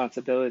equals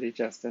responsibility,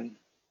 Justin.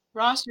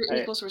 Roster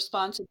I, equals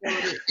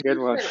responsibility. good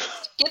one.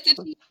 Get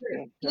the t-shirt.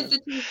 Yeah, Get yeah. the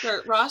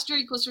t-shirt. Roster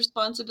equals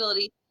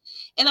responsibility.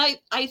 And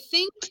I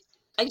think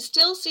I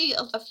still see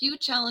a few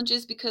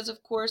challenges because,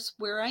 of course,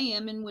 where I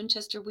am in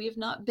Winchester, we have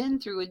not been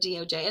through a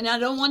DOJ, and I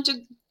don't want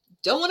to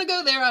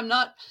go there. I'm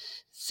not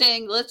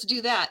saying let's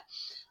do that,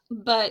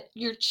 but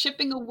you're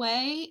chipping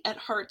away at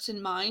hearts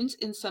and minds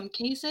in some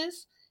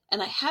cases.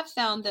 And I have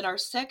found that our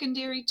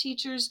secondary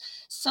teachers,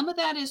 some of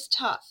that is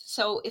tough.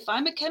 So if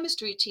I'm a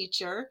chemistry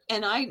teacher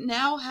and I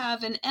now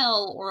have an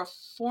L or a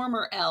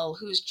former L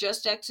who's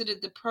just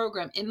exited the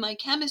program in my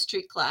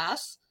chemistry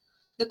class,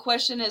 the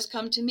question has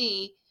come to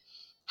me,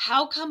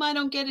 how come I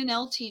don't get an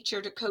L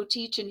teacher to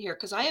co-teach in here?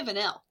 Because I have an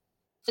L.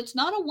 It's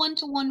not a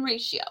 1-to-1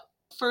 ratio,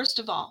 first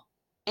of all.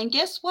 And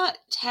guess what?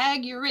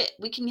 Tag, you're it.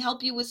 We can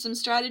help you with some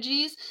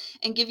strategies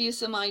and give you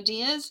some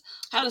ideas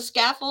how to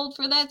scaffold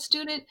for that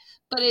student.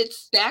 But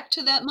it's back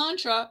to that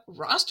mantra,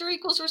 roster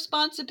equals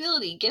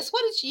responsibility. Guess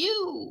what? It's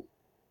you.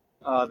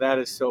 Oh, that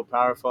is so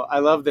powerful. I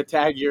love the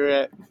tag you're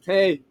at.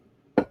 Hey,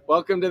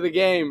 welcome to the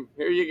game.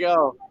 Here you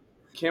go.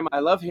 Kim, I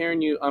love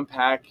hearing you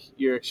unpack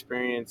your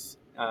experience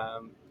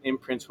in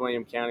Prince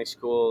William County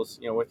Schools,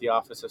 with the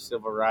Office of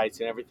Civil Rights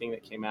and everything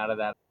that came out of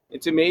that.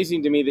 It's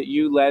amazing to me that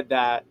you led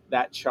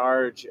that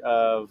charge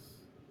of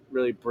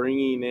really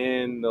bringing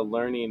in the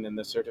learning and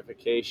the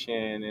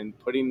certification and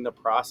putting the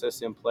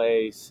process in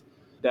place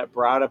that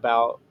brought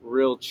about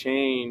real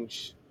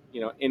change,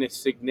 in a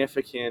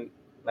significant,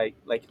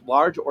 like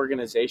large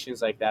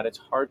organizations like that. It's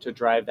hard to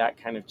drive that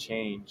kind of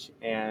change,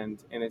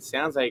 and it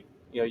sounds like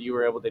you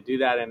were able to do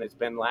that, and it's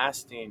been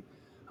lasting.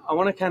 I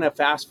want to kind of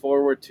fast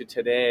forward to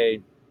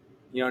today.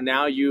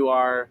 Now you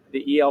are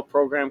the EL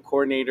program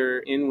coordinator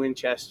in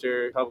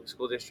Winchester Public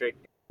School District.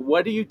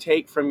 What do you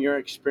take from your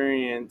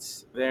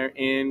experience there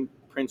in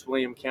Prince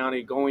William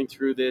County, going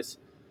through this,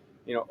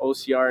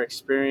 OCR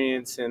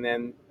experience and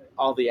then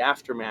all the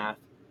aftermath?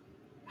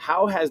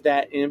 How has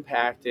that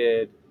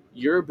impacted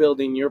your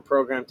building your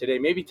program today?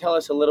 Maybe tell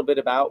us a little bit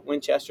about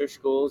Winchester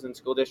Schools and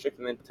School District,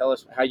 and then tell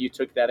us how you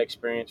took that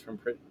experience from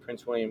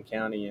Prince William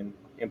County and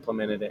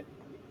implemented it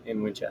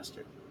in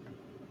Winchester.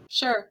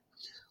 Sure.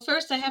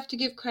 First, I have to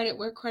give credit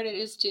where credit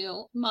is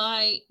due.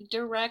 My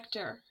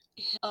director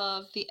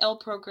of the L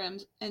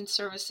programs and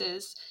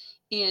services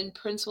in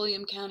Prince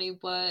William County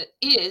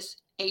is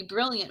a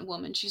brilliant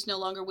woman. She's no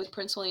longer with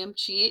Prince William.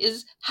 She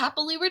is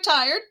happily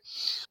retired,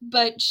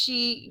 but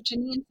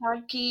Janine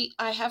Sadke,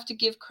 I have to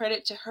give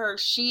credit to her.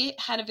 She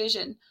had a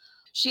vision.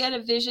 She had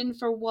a vision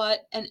for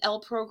what an L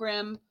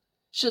program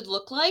should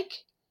look like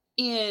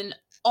in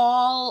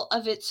all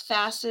of its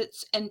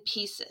facets and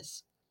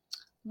pieces.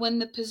 When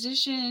the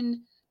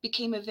position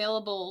became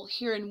available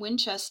here in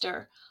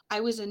Winchester,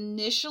 I was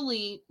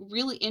initially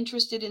really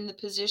interested in the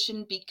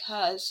position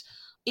because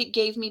it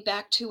gave me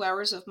back 2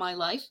 hours of my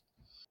life.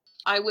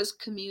 I was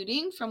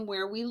commuting from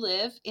where we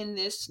live in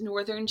this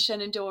northern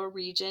Shenandoah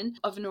region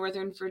of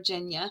Northern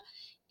Virginia,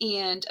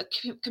 and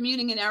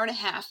commuting an hour and a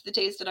half the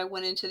days that I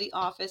went into the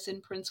office in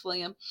Prince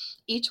William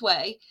each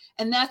way.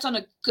 And that's on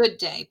a good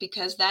day,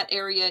 because that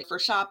area for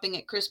shopping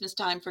at Christmas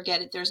time,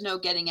 forget it. There's no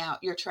getting out.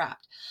 You're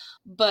trapped.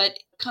 But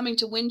coming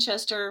to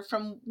Winchester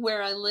from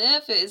where I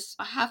live is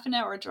a half an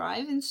hour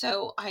drive. And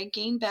so I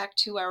gained back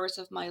 2 hours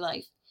of my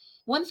life.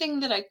 One thing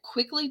that I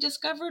quickly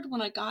discovered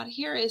when I got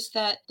here is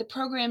that the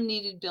program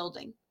needed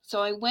building. So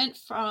I went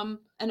from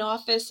an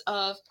office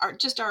of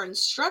our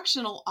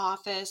instructional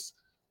office.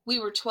 We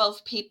were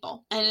 12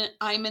 people, and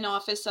I'm an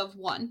office of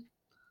 1.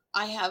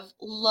 I have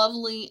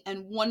lovely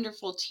and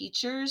wonderful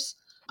teachers.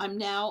 I'm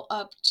now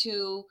up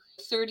to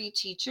 30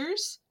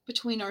 teachers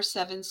between our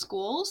 7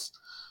 schools,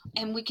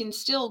 and we can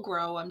still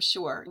grow, I'm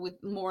sure,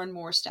 with more and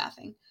more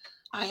staffing.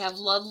 I have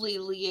lovely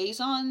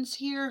liaisons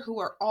here who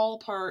are all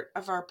part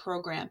of our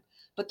program.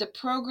 But the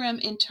program,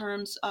 in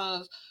terms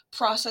of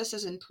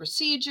processes and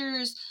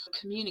procedures,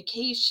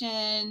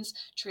 communications,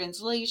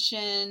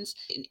 translations,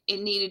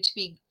 it needed to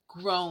be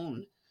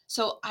grown.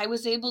 So I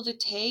was able to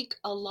take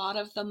a lot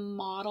of the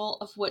model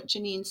of what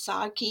Janine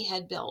Sadke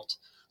had built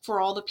for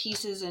all the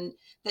pieces and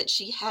that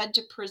she had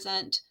to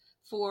present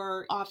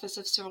for Office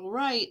of Civil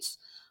Rights.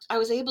 I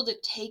was able to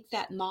take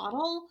that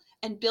model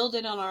and build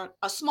it on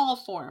a small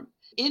form.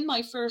 In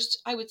my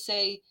first, I would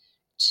say,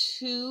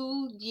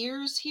 2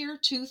 years here,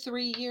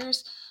 3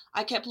 years,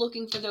 I kept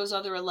looking for those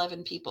other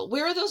 11 people.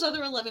 Where are those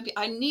other 11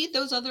 people? I need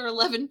those other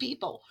 11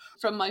 people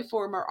from my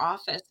former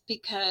office,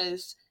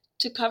 because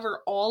to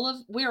cover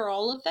wear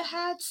all of the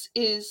hats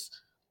is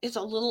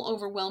a little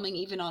overwhelming,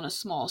 even on a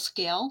small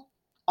scale.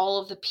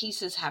 All of the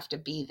pieces have to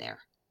be there.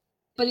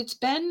 But it's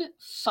been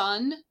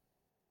fun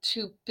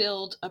to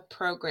build a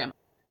program.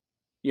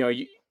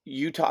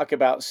 You talk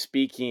about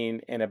speaking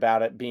and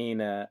about it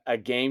being a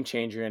game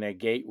changer and a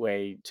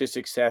gateway to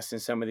success in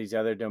some of these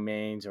other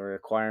domains or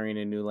acquiring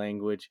a new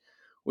language.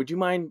 Would you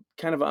mind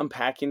kind of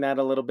unpacking that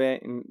a little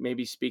bit and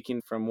maybe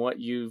speaking from what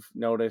you've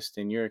noticed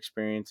in your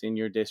experience in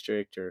your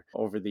district or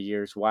over the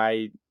years,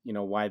 why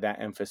that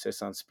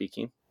emphasis on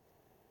speaking?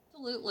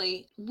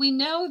 Absolutely. We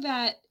know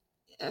that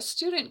a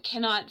student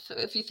cannot,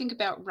 if you think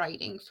about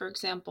writing, for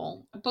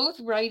example, both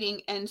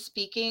writing and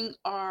speaking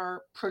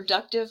are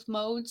productive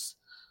modes.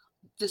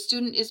 The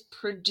student is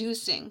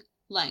producing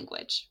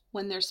language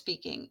when they're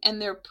speaking, and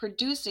they're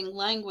producing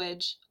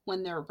language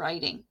when they're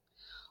writing.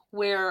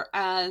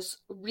 Whereas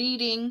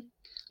reading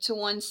to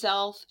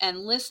oneself and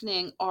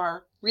listening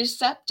are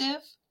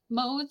receptive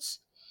modes.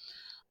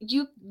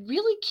 You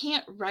really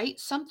can't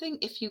write something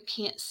if you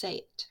can't say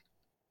it.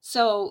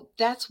 So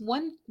that's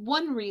one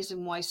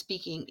reason why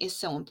speaking is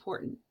so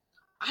important.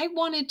 I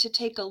wanted to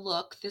take a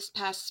look this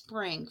past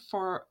spring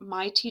for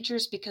my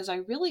teachers, because I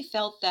really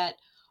felt that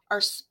our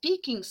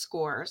speaking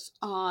scores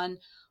on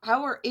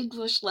our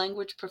English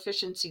language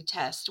proficiency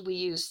test,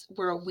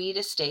 we're a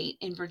WIDA state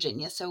in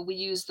Virginia, so we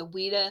use the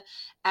WIDA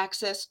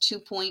Access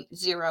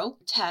 2.0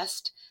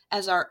 test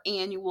as our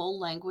annual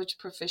language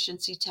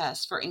proficiency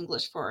test for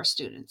English for our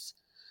students.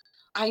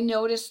 I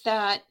noticed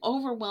that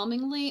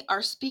overwhelmingly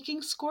our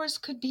speaking scores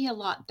could be a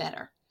lot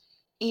better.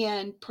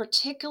 And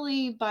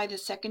particularly by the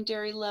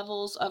secondary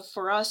levels of,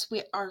 for us,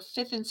 our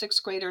fifth and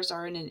sixth graders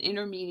are in an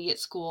intermediate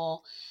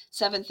school,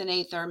 seventh and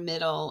eighth are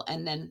middle,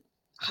 and then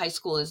high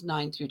school is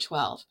 9 through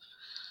 12.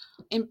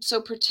 And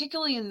so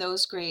particularly in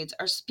those grades,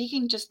 our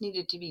speaking just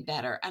needed to be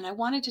better. And I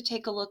wanted to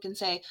take a look and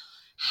say,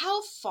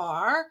 how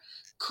far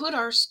could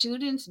our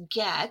students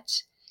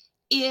get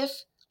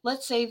if,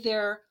 let's say,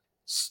 they're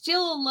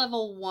still a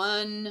level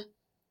 1,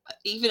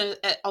 even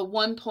a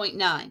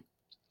 1.9,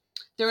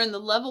 they're in the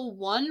level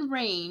 1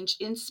 range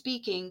in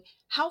speaking,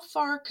 how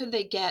far could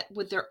they get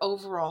with their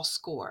overall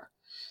score?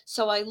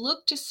 So I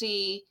looked to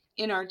see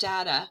in our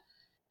data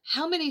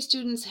how many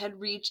students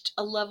had reached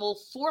a level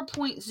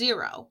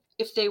 4.0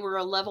 if they were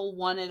a level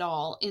 1 at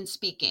all in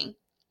speaking.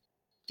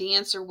 The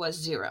answer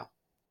was 0.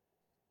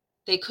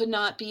 They could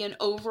not be an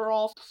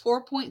overall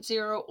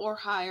 4.0 or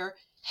higher.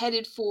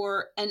 Headed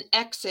for an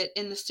exit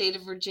in the state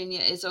of Virginia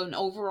is an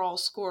overall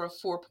score of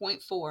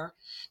 4.4.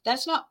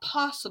 That's not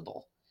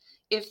possible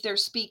if their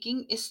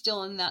speaking is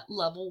still in that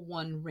level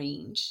 1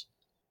 range.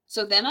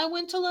 So then I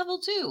went to level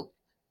 2.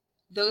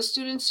 Those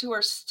students who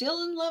are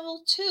still in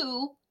level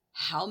 2,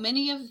 how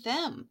many of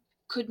them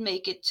could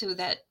make it to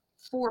that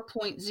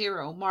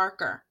 4.0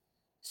 marker?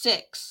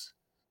 6.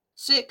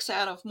 6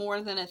 out of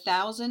more than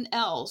 1,000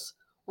 L's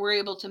were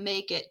able to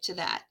make it to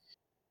that.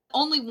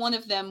 Only one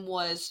of them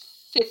was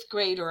fifth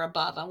grade or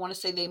above. I want to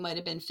say they might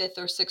have been fifth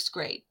or sixth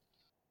grade.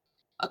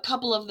 A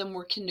couple of them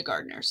were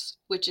kindergartners,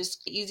 which is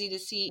easy to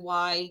see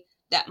why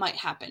that might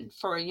happen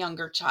for a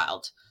younger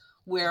child,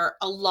 where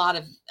a lot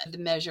of the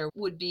measure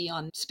would be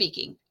on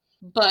speaking.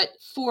 But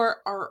for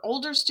our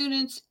older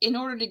students, in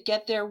order to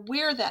get there,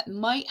 where that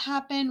might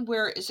happen,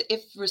 where is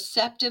if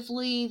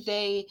receptively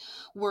they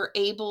were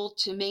able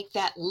to make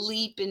that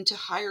leap into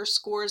higher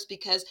scores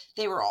because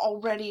they were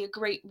already a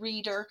great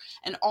reader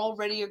and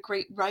already a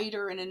great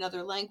writer in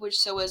another language.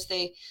 So as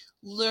they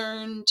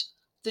learned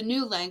the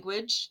new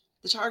language,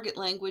 the target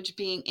language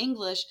being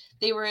English,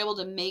 they were able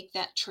to make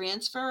that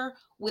transfer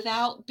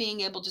without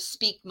being able to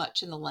speak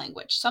much in the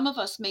language. Some of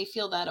us may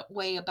feel that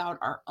way about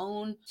our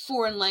own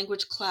foreign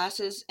language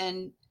classes,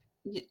 and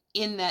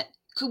in that,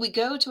 could we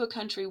go to a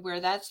country where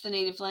that's the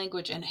native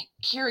language and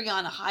carry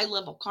on a high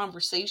level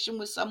conversation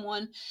with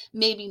someone?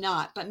 Maybe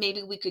not, but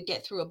maybe we could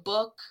get through a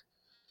book.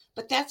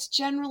 But that's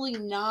generally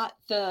not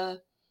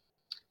the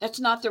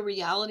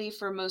reality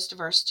for most of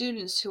our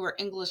students who are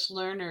English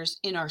learners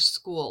in our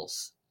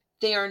schools.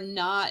 They are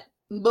not,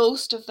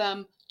 most of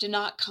them do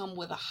not come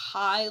with a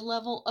high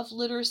level of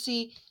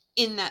literacy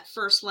in that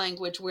first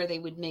language where they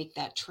would make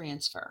that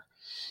transfer.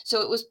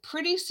 So it was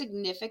pretty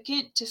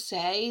significant to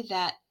say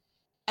that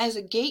as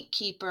a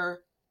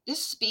gatekeeper,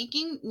 this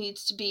speaking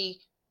needs to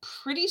be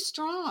pretty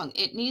strong.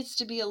 It needs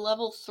to be a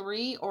level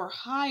 3 or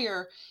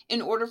higher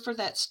in order for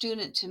that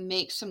student to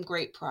make some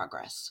great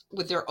progress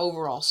with their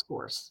overall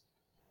scores.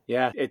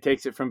 Yeah, it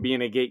takes it from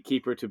being a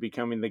gatekeeper to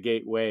becoming the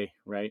gateway,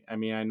 right? I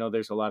mean, I know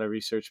there's a lot of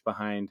research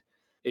behind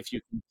if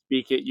you can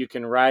speak it, you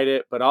can write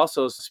it, but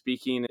also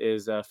speaking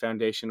is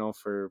foundational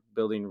for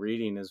building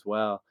reading as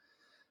well.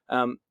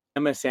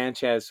 Emma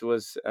Sanchez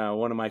was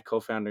one of my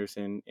co-founders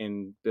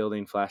in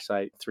building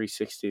Flashlight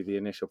 360, the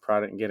initial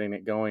product, and getting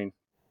it going.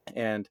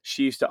 And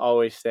she used to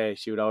always say,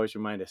 she would always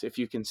remind us, if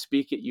you can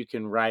speak it, you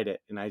can write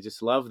it. And I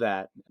just love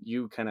that.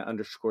 You kind of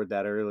underscored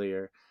that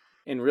earlier.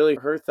 And really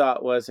her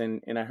thought was,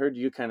 and I heard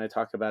you kind of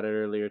talk about it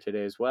earlier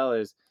today as well,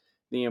 is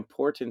the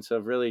importance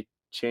of really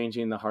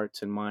changing the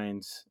hearts and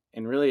minds,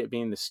 and really it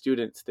being the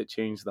students that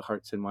change the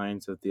hearts and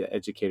minds of the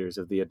educators,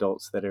 of the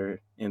adults that are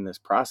in this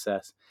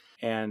process.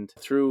 And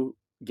through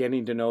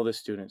getting to know the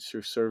students,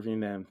 through serving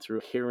them,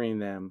 through hearing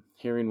them,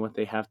 hearing what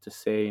they have to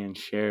say and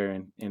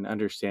share, and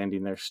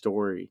understanding their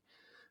story.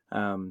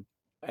 Um,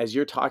 as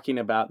you're talking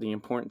about the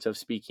importance of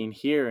speaking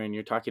here, and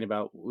you're talking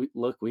about,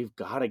 look, we've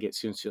got to get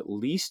students at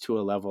least to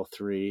a level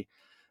 3,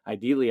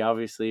 ideally,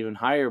 obviously, even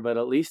higher, but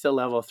at least a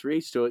level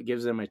 3, so it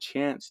gives them a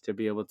chance to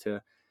be able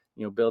to,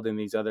 build in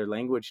these other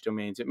language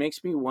domains. It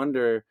makes me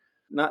wonder,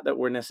 not that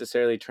we're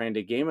necessarily trying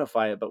to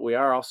gamify it, but we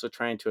are also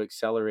trying to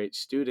accelerate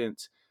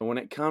students. When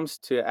it comes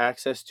to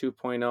Access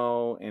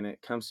 2.0 and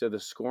it comes to the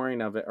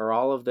scoring of it, are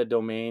all of the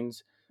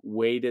domains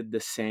weighted the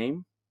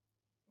same?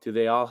 Do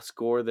they all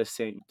score the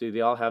same? Do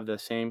they all have the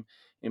same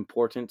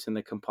importance in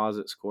the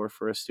composite score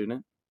for a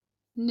student?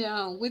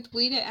 No, with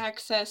WIDA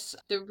Access,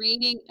 the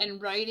reading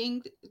and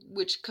writing,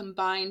 which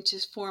combine to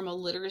form a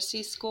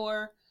literacy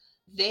score,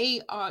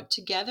 they are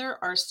together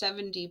are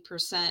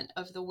 70%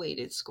 of the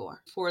weighted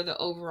score for the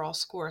overall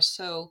score.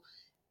 So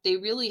they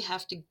really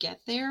have to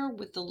get there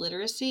with the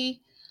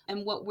literacy.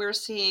 And what we're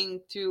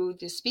seeing through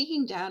the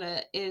speaking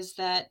data is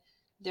that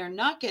they're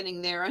not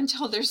getting there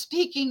until their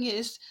speaking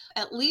is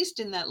at least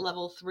in that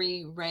level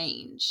 3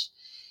 range.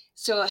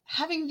 So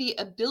having the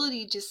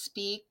ability to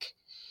speak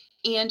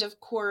and of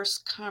course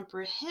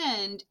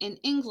comprehend in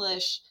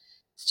English,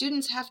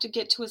 students have to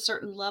get to a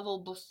certain level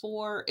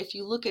before, if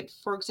you look at,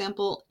 for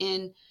example,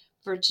 in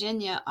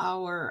Virginia,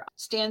 our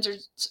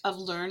standards of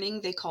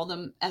learning, they call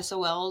them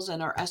SOLs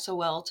and our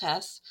SOL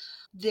tests,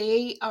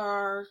 they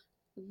are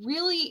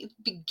really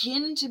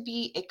begin to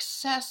be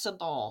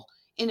accessible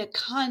in a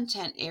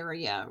content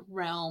area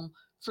realm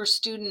for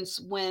students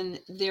when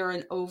they're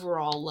an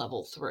overall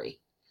level 3.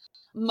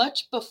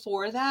 Much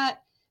before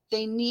that,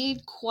 they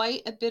need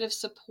quite a bit of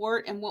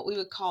support and what we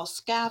would call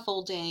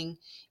scaffolding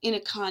in a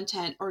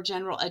content or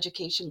general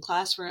education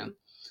classroom.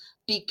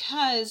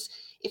 Because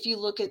if you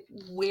look at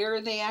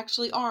where they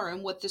actually are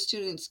and what the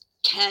students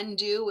can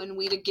do, and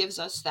WIDA gives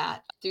us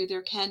that through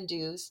their can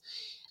do's,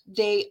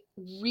 they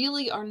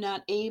really are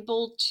not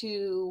able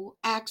to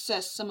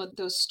access some of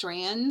those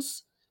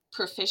strands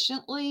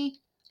proficiently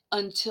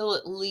until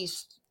at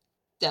least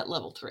that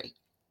level 3.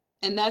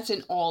 And that's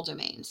in all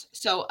domains.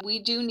 So we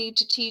do need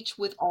to teach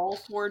with all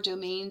 4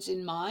 domains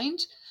in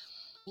mind: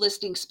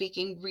 listening,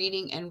 speaking,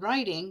 reading, and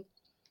writing.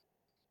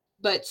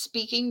 But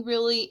speaking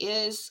really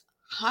is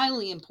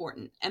highly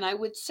important. And I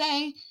would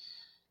say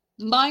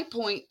my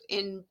point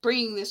in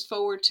bringing this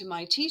forward to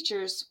my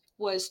teachers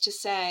was to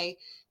say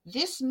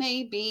this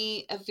may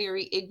be a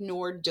very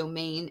ignored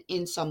domain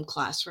in some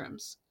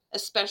classrooms,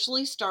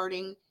 especially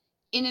starting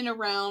in and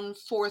around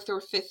 4th or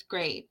 5th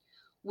grade,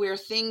 where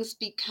things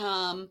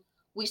become,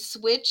 we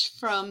switch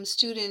from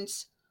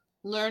students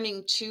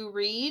learning to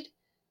read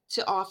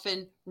to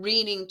often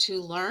reading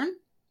to learn.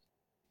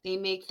 We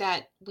make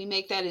that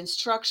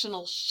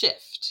instructional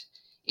shift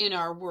in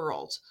our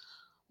world.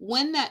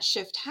 When that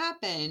shift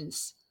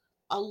happens,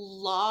 a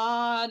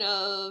lot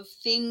of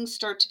things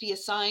start to be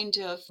assigned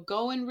to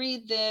go and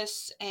read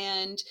this,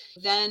 and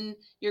then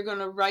you're going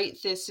to write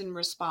this in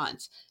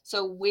response.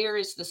 So where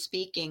is the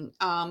speaking?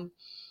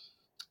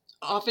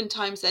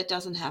 Oftentimes that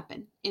doesn't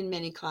happen in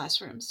many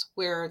classrooms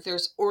where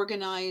there's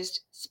organized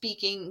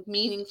speaking,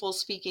 meaningful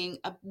speaking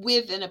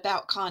with and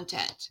about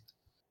content.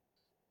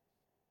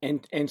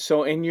 And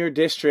so in your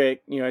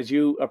district, as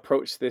you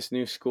approach this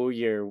new school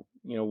year,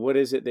 what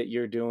is it that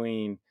you're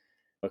doing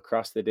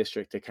across the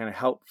district to kind of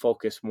help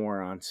focus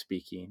more on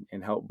speaking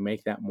and help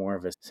make that more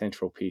of a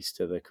central piece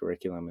to the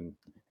curriculum and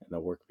the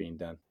work being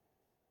done?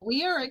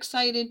 We are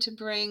excited to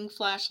bring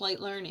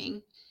Flashlight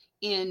Learning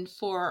in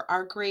for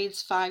our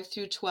grades 5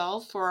 through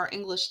 12 for our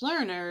English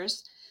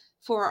learners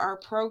for our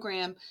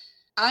program.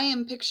 I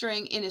am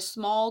picturing in a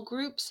small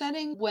group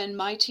setting when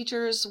my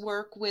teachers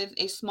work with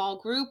a small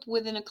group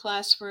within a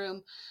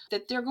classroom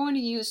that they're going to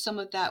use some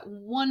of that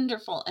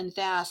wonderful and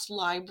vast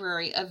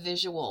library of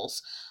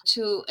visuals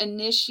to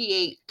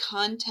initiate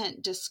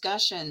content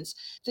discussions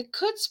that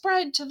could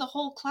spread to the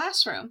whole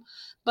classroom,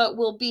 but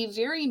will be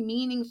very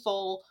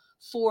meaningful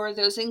for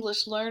those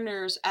English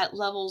learners at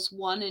levels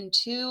 1 and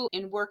 2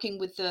 in working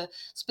with the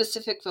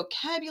specific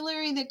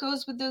vocabulary that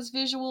goes with those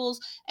visuals,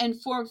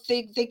 and for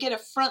they get a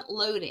front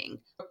loading,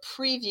 a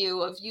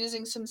preview of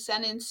using some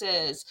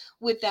sentences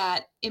with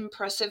that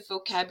impressive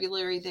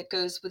vocabulary that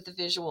goes with the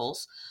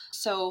visuals.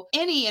 So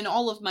any and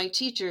all of my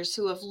teachers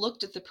who have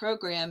looked at the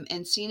program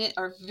and seen it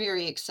are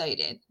very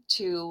excited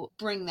to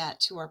bring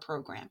that to our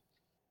program.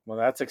 Well,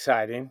 that's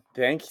exciting.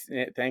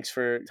 Thanks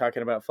for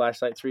talking about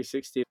Flashlight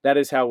 360. That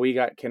is how we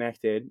got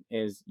connected,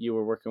 is you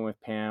were working with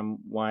Pam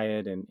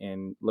Wyatt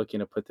and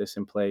looking to put this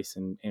in place,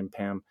 and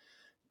Pam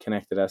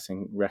connected us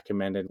and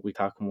recommended we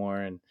talk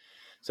more. And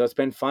so it's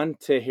been fun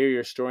to hear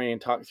your story and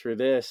talk through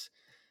this.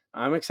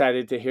 I'm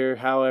excited to hear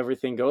how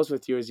everything goes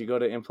with you as you go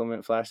to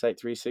implement Flashlight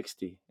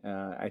 360.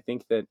 I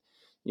think that,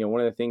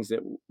 one of the things that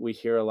we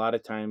hear a lot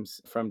of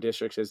times from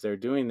districts as they're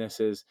doing this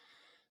is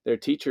their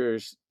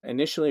teachers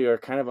initially are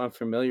kind of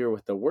unfamiliar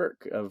with the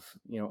work of,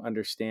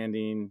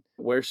 understanding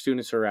where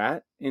students are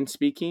at in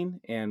speaking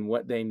and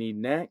what they need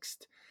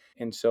next.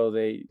 And so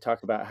they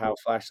talk about how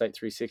Flashlight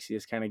 360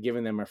 is kind of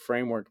giving them a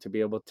framework to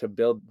be able to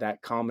build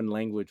that common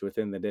language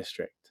within the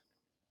district.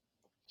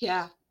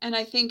 Yeah. And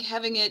I think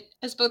having it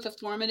as both a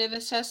formative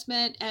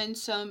assessment and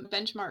some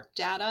benchmark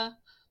data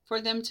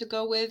for them to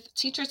go with,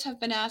 teachers have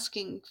been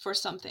asking for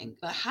something.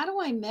 But how do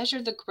I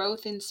measure the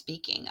growth in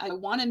speaking? I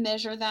want to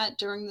measure that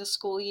during the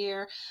school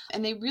year.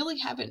 And they really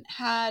haven't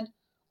had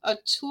a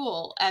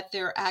tool at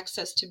their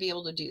access to be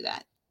able to do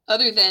that,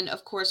 other than,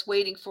 of course,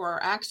 waiting for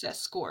our access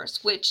scores,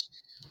 which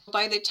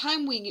by the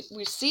time we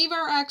receive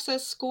our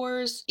access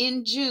scores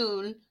in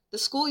June, the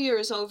school year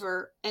is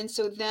over. And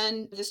so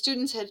then the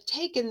students had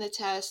taken the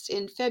test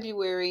in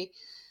February.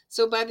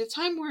 So by the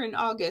time we're in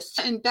August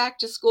and back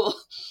to school,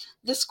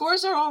 the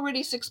scores are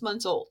already 6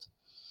 months old.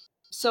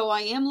 So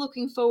I am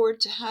looking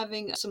forward to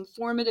having some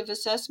formative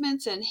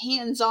assessments and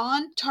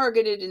hands-on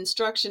targeted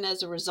instruction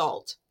as a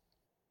result.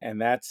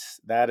 And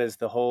that is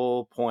the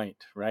whole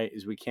point, right?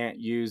 Is we can't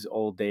use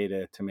old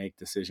data to make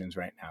decisions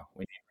right now.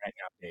 We need right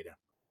now data.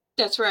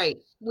 That's right.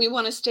 We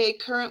want to stay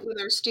current with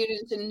our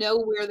students and know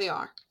where they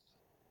are.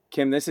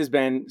 Kim, this has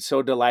been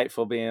so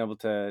delightful being able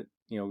to,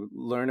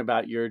 learn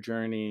about your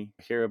journey,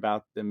 hear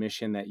about the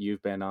mission that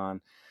you've been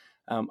on.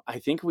 I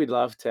think we'd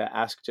love to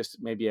ask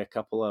just maybe a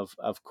couple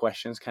of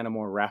questions, kind of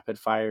more rapid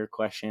fire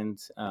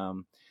questions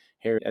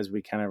here as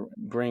we kind of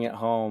bring it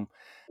home.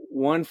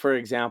 One, for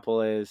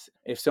example, is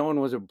if someone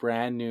was a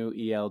brand new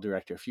EL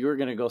director, if you were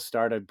going to go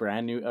start a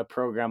brand new a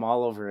program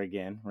all over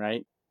again,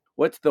 right?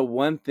 What's the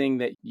one thing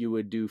that you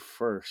would do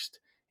first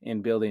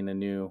in building a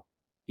new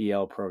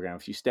EL program?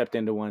 If you stepped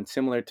into one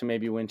similar to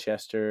maybe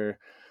Winchester,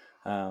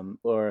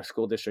 or a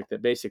school district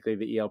that basically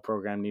the EL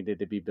program needed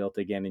to be built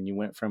again, and you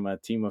went from a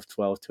team of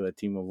 12 to a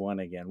team of one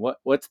again,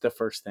 what's the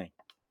first thing?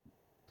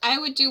 I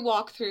would do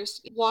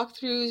walkthroughs, walk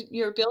through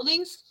your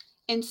buildings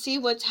and see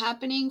what's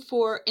happening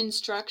for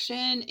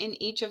instruction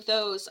in each of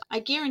those.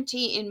 I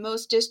guarantee in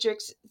most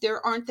districts,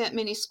 there aren't that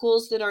many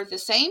schools that are the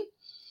same,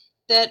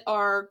 that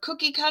are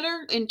cookie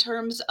cutter in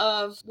terms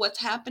of what's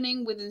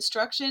happening with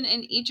instruction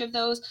in each of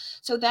those.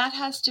 So that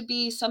has to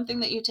be something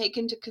that you take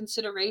into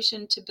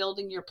consideration to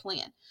building your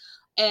plan,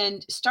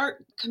 and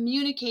start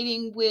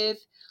communicating with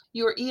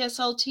your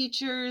ESL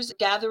teachers,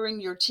 gathering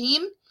your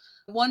team.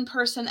 One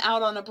person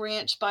out on a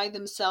branch by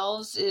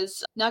themselves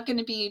is not going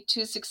to be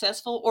too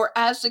successful, or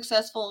as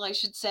successful, I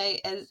should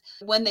say, as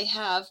when they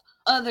have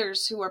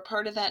others who are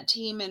part of that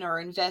team and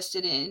are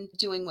invested in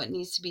doing what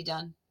needs to be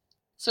done.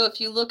 So if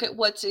you look at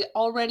what's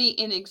already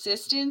in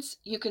existence,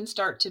 you can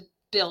start to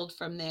build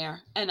from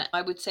there. And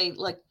I would say,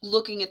 like,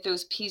 looking at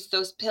those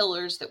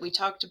pillars that we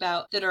talked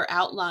about that are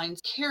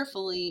outlined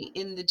carefully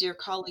in the Dear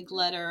Colleague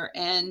letter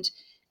and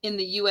in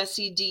the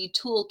USED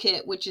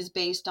toolkit, which is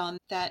based on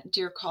that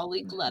Dear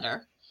Colleague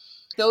letter.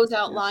 Those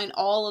outline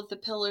all of the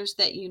pillars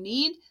that you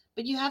need,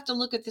 but you have to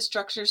look at the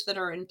structures that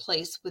are in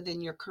place within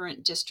your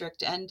current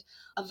district and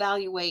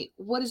evaluate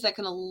what is that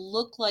going to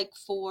look like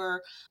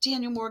for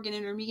Daniel Morgan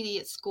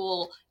Intermediate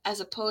School as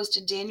opposed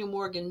to Daniel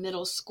Morgan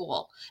Middle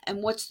School,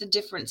 and what's the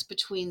difference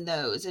between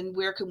those, and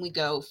where can we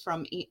go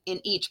from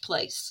in each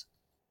place.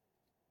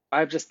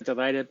 I'm just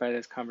delighted by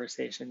this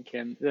conversation,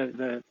 Kim.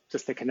 The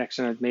just the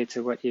connection I've made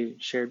to what you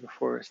shared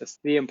before is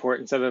just the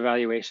importance of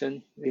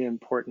evaluation, the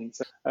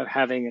importance of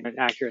having an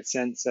accurate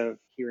sense of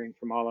hearing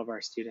from all of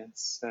our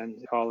students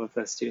and all of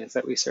the students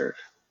that we serve.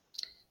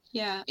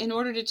 Yeah, in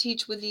order to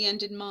teach with the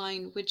end in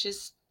mind, which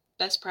is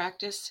best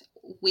practice,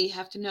 we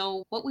have to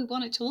know what we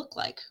want it to look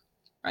like,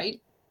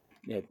 right?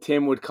 Yeah,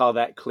 Tim would call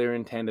that clear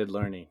intended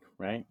learning,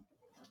 right?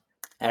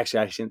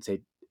 Actually, I shouldn't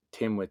say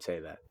Tim would say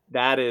that.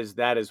 That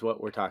is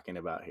what we're talking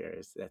about here.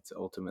 Is that's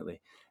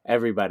ultimately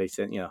everybody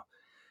said,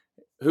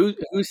 who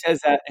says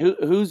that?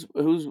 Whose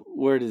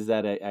word is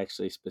that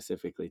actually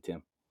specifically,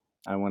 Tim?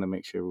 I want to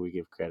make sure we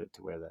give credit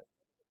to where that.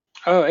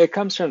 Oh, it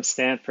comes from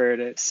Stanford.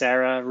 It's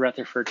Sarah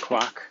Rutherford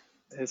Kwok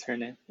is her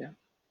name. Yeah.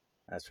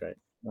 That's right.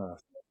 Oh,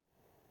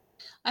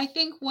 I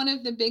think one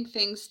of the big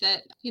things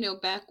that,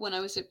 back when I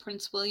was at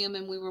Prince William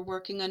and we were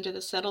working under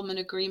the settlement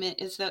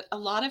agreement, is that a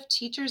lot of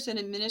teachers and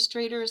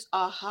administrators,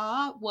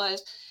 aha,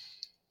 was,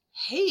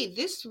 hey,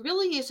 this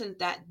really isn't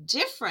that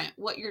different.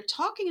 What you're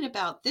talking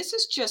about, this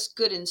is just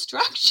good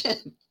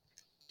instruction.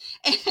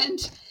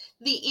 And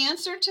the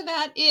answer to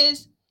that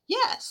is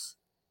yes,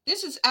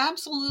 this is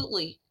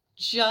absolutely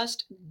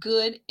just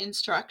good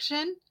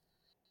instruction.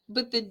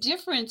 But the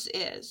difference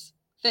is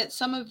that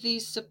some of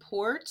these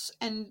supports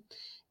and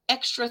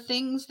extra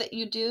things that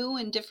you do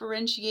and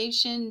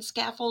differentiation,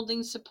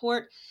 scaffolding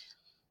support,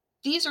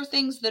 these are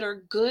things that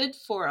are good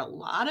for a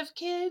lot of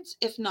kids,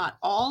 if not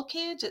all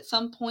kids, at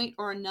some point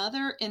or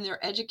another in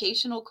their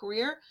educational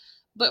career.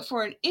 But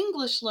for an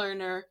English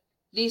learner,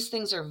 these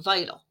things are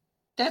vital.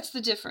 That's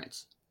the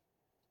difference.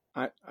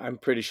 I'm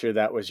pretty sure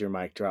that was your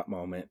mic drop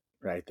moment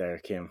right there,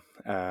 Kim.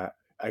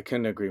 I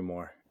couldn't agree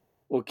more.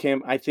 Well,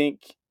 Kim, I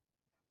think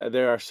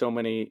there are so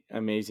many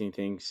amazing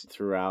things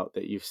throughout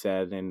that you've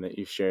said and that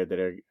you've shared that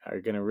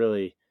are going to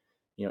really,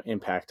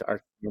 impact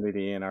our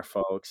community and our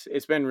folks.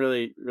 It's been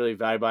really, really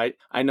valuable.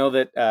 I know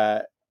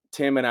that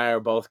Tim and I are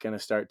both going to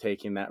start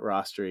taking that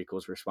roster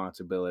equals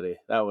responsibility.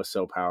 That was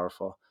so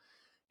powerful.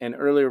 And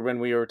earlier when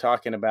we were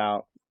talking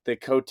about the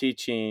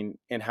co-teaching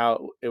and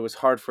how it was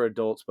hard for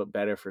adults but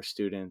better for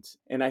students,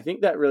 and I think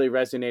that really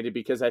resonated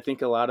because I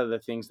think a lot of the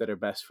things that are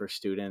best for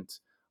students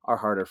are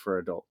harder for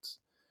adults,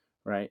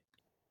 right?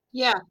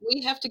 Yeah,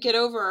 we have to get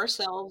over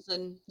ourselves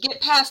and get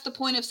past the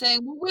point of saying,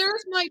 "Well,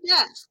 where's my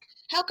desk?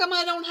 How come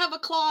I don't have a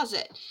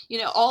closet?"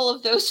 All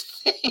of those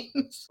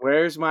things.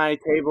 Where's my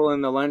table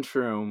in the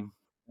lunchroom?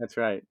 That's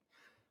right.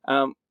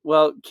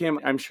 Well, Kim,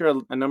 I'm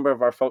sure a number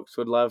of our folks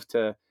would love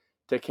to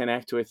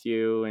connect with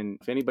you. And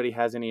if anybody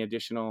has any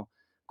additional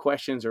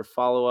questions or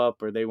follow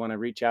up, or they want to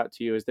reach out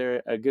to you, is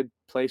there a good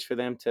place for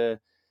them to?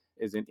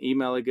 Is an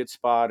email a good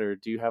spot, or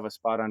do you have a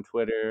spot on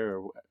Twitter,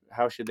 or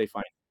how should they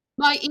find?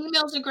 My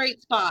email's a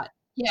great spot.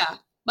 Yeah,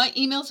 my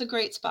email's a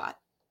great spot.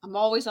 I'm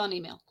always on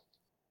email.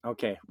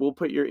 Okay, we'll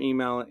put your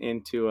email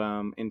into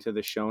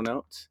the show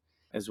notes,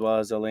 as well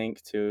as a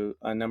link to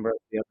a number of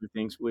the other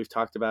things we've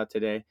talked about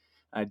today.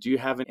 Do you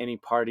have any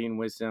parting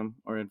wisdom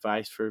or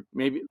advice for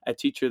maybe a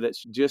teacher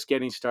that's just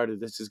getting started?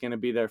 This is going to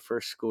be their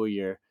first school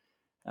year.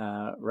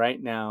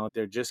 Right now,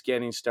 they're just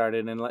getting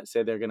started, and let's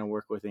say they're going to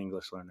work with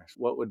English learners.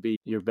 What would be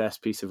your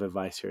best piece of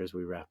advice here as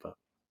we wrap up?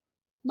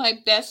 My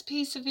best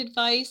piece of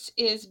advice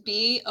is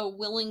be a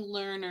willing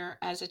learner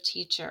as a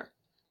teacher.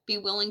 Be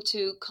willing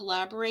to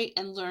collaborate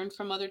and learn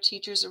from other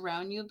teachers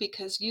around you,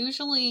 because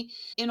usually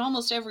in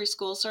almost every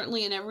school,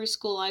 certainly in every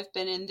school I've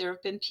been in, there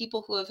have been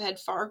people who have had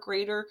far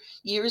greater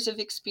years of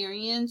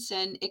experience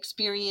and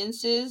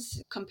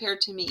experiences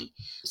compared to me.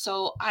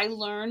 So I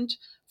learned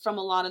from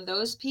a lot of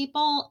those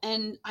people,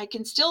 and I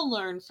can still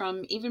learn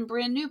from even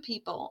brand new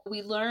people.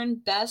 We learn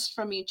best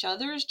from each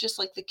other's, just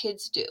like the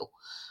kids do.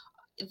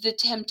 The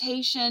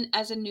temptation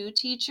as a new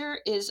teacher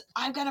is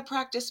I've got to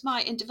practice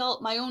my and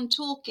develop my own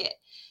toolkit.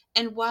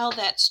 And while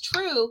that's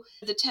true,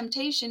 the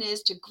temptation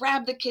is to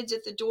grab the kids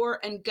at the door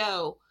and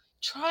go.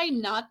 Try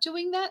not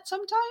doing that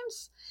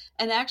sometimes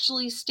and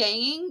actually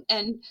staying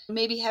and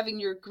maybe having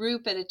your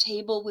group at a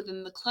table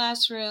within the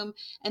classroom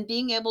and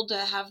being able to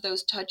have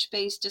those touch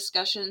based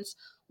discussions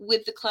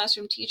with the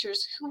classroom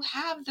teachers who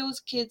have those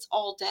kids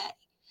all day,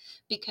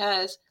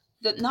 because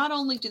that not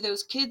only do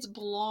those kids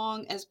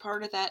belong as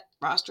part of that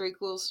roster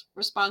equals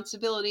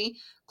responsibility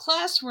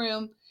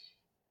classroom,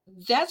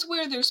 that's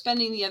where they're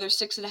spending the other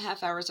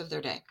 6.5 hours of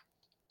their day.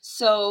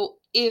 So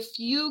if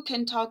you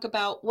can talk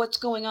about what's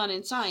going on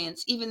in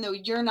science, even though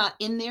you're not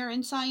in there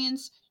in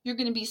science, you're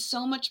going to be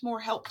so much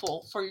more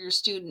helpful for your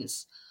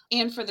students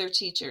and for their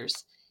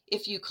teachers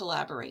if you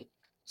collaborate.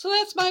 So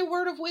that's my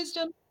word of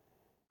wisdom.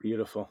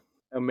 Beautiful,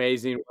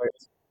 amazing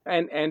words,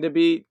 and to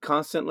be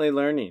constantly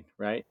learning,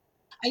 right?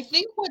 I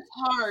think what's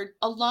hard,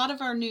 a lot of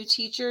our new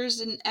teachers,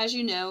 and as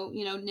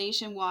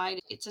nationwide,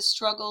 it's a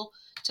struggle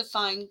to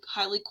find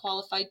highly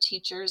qualified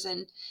teachers.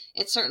 And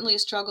it's certainly a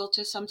struggle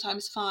to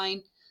sometimes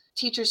find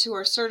teachers who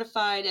are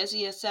certified as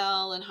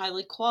ESL and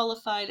highly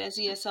qualified as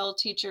ESL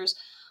teachers.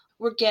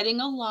 We're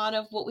getting a lot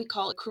of what we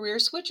call career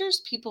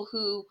switchers, people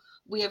who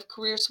we have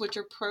career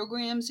switcher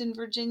programs in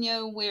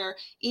Virginia where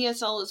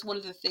ESL is one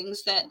of the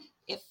things that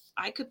if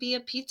I could be a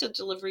pizza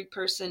delivery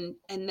person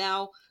and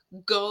now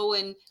go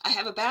and I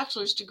have a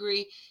bachelor's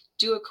degree,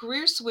 do a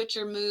career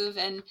switcher move,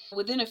 and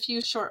within a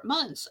few short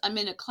months, I'm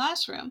in a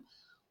classroom.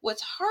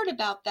 What's hard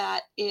about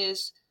that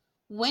is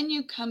when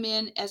you come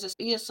in as a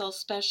ESL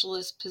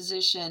specialist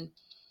position,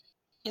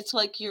 it's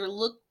like you're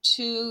looked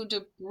to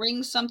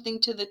bring something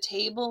to the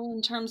table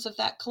in terms of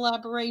that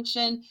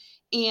collaboration,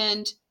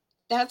 and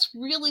that's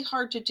really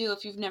hard to do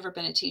if you've never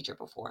been a teacher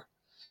before.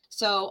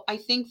 So I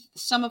think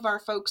some of our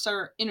folks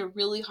are in a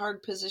really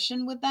hard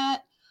position with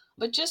that,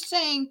 but just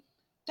saying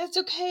that's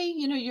okay.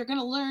 You're going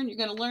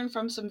to learn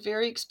from some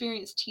very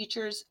experienced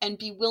teachers and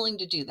be willing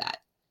to do that.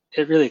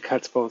 It really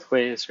cuts both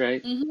ways,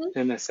 right? Hmm.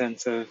 In the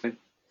sense of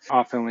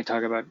often when we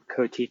talk about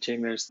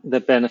co-teaching, there's the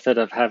benefit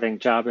of having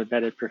job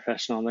embedded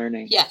professional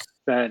learning, Yes,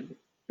 that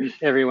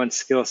everyone's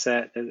skill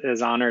set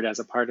is honored as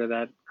a part of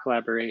that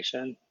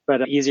collaboration,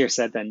 but easier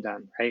said than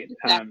done, right?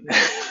 exactly.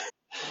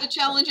 The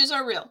challenges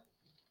are real.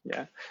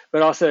 Yeah,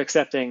 but also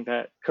accepting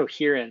that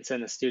coherence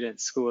in a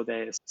student's school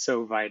day is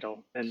so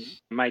vital. And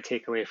my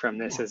takeaway from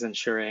this Yeah. is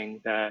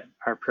ensuring that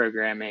our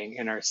programming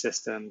and our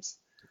systems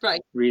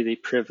Right. really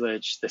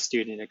privilege the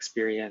student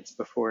experience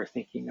before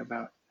thinking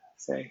about,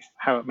 say,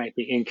 how it might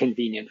be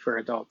inconvenient for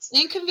adults.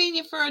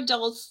 Inconvenient for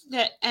adults,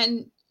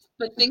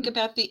 but think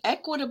about the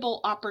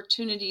equitable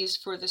opportunities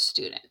for the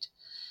student.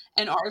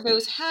 And are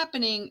those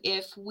happening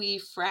if we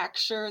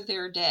fracture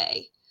their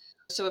day?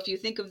 So if you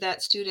think of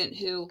that student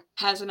who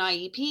has an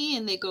IEP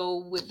and they go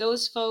with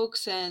those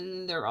folks,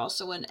 and they're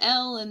also an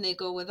L and they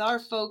go with our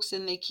folks,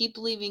 and they keep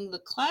leaving the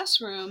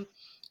classroom,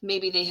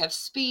 maybe they have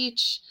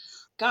speech,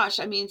 gosh,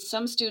 I mean,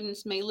 some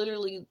students may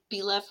literally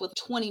be left with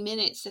 20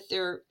 minutes if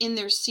they're in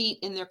their seat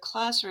in their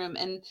classroom,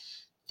 and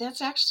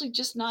that's actually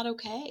just not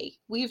okay.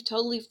 We have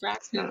totally It's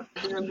fractured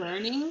not. their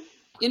learning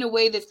in a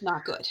way that's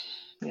not good.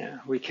 Yeah,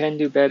 we can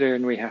do better,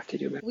 and we have to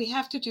do better. We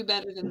have to do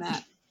better than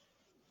that.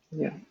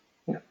 Yeah.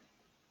 Yeah.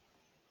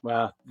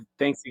 Wow.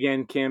 Thanks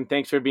again, Kim.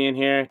 Thanks for being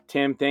here.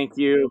 Tim, thank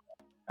you.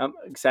 I'm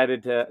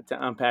excited to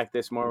unpack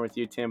this more with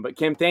you, Tim. But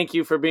Kim, thank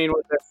you for being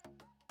with us.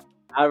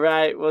 All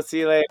right. We'll see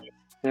you later.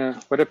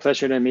 Yeah. What a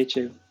pleasure to meet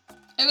you.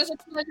 It was a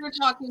pleasure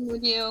talking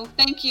with you.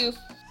 Thank you.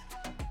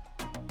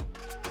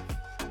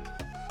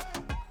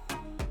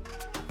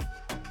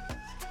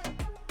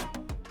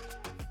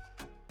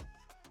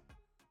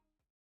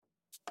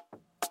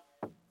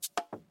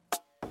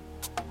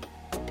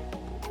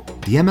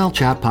 The ML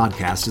Chat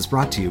podcast is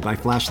brought to you by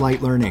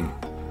Flashlight Learning.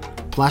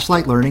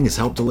 Flashlight Learning has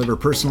helped deliver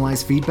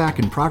personalized feedback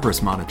and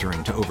progress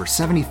monitoring to over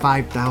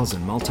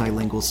 75,000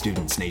 multilingual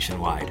students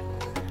nationwide.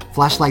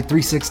 Flashlight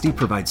 360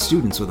 provides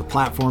students with a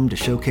platform to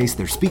showcase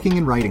their speaking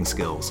and writing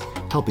skills,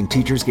 helping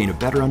teachers gain a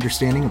better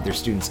understanding of their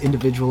students'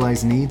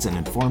 individualized needs and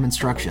inform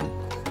instruction.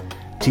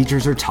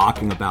 Teachers are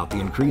talking about the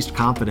increased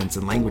confidence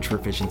and language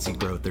proficiency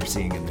growth they're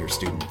seeing in their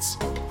students.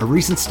 A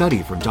recent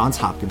study from Johns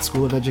Hopkins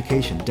School of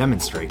Education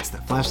demonstrates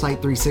that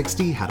Flashlight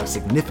 360 had a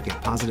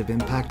significant positive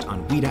impact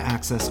on WIDA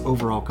Access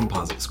overall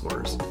composite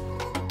scores.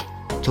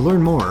 To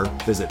learn more,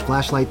 visit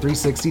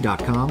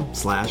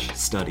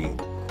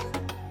flashlight360.com/study.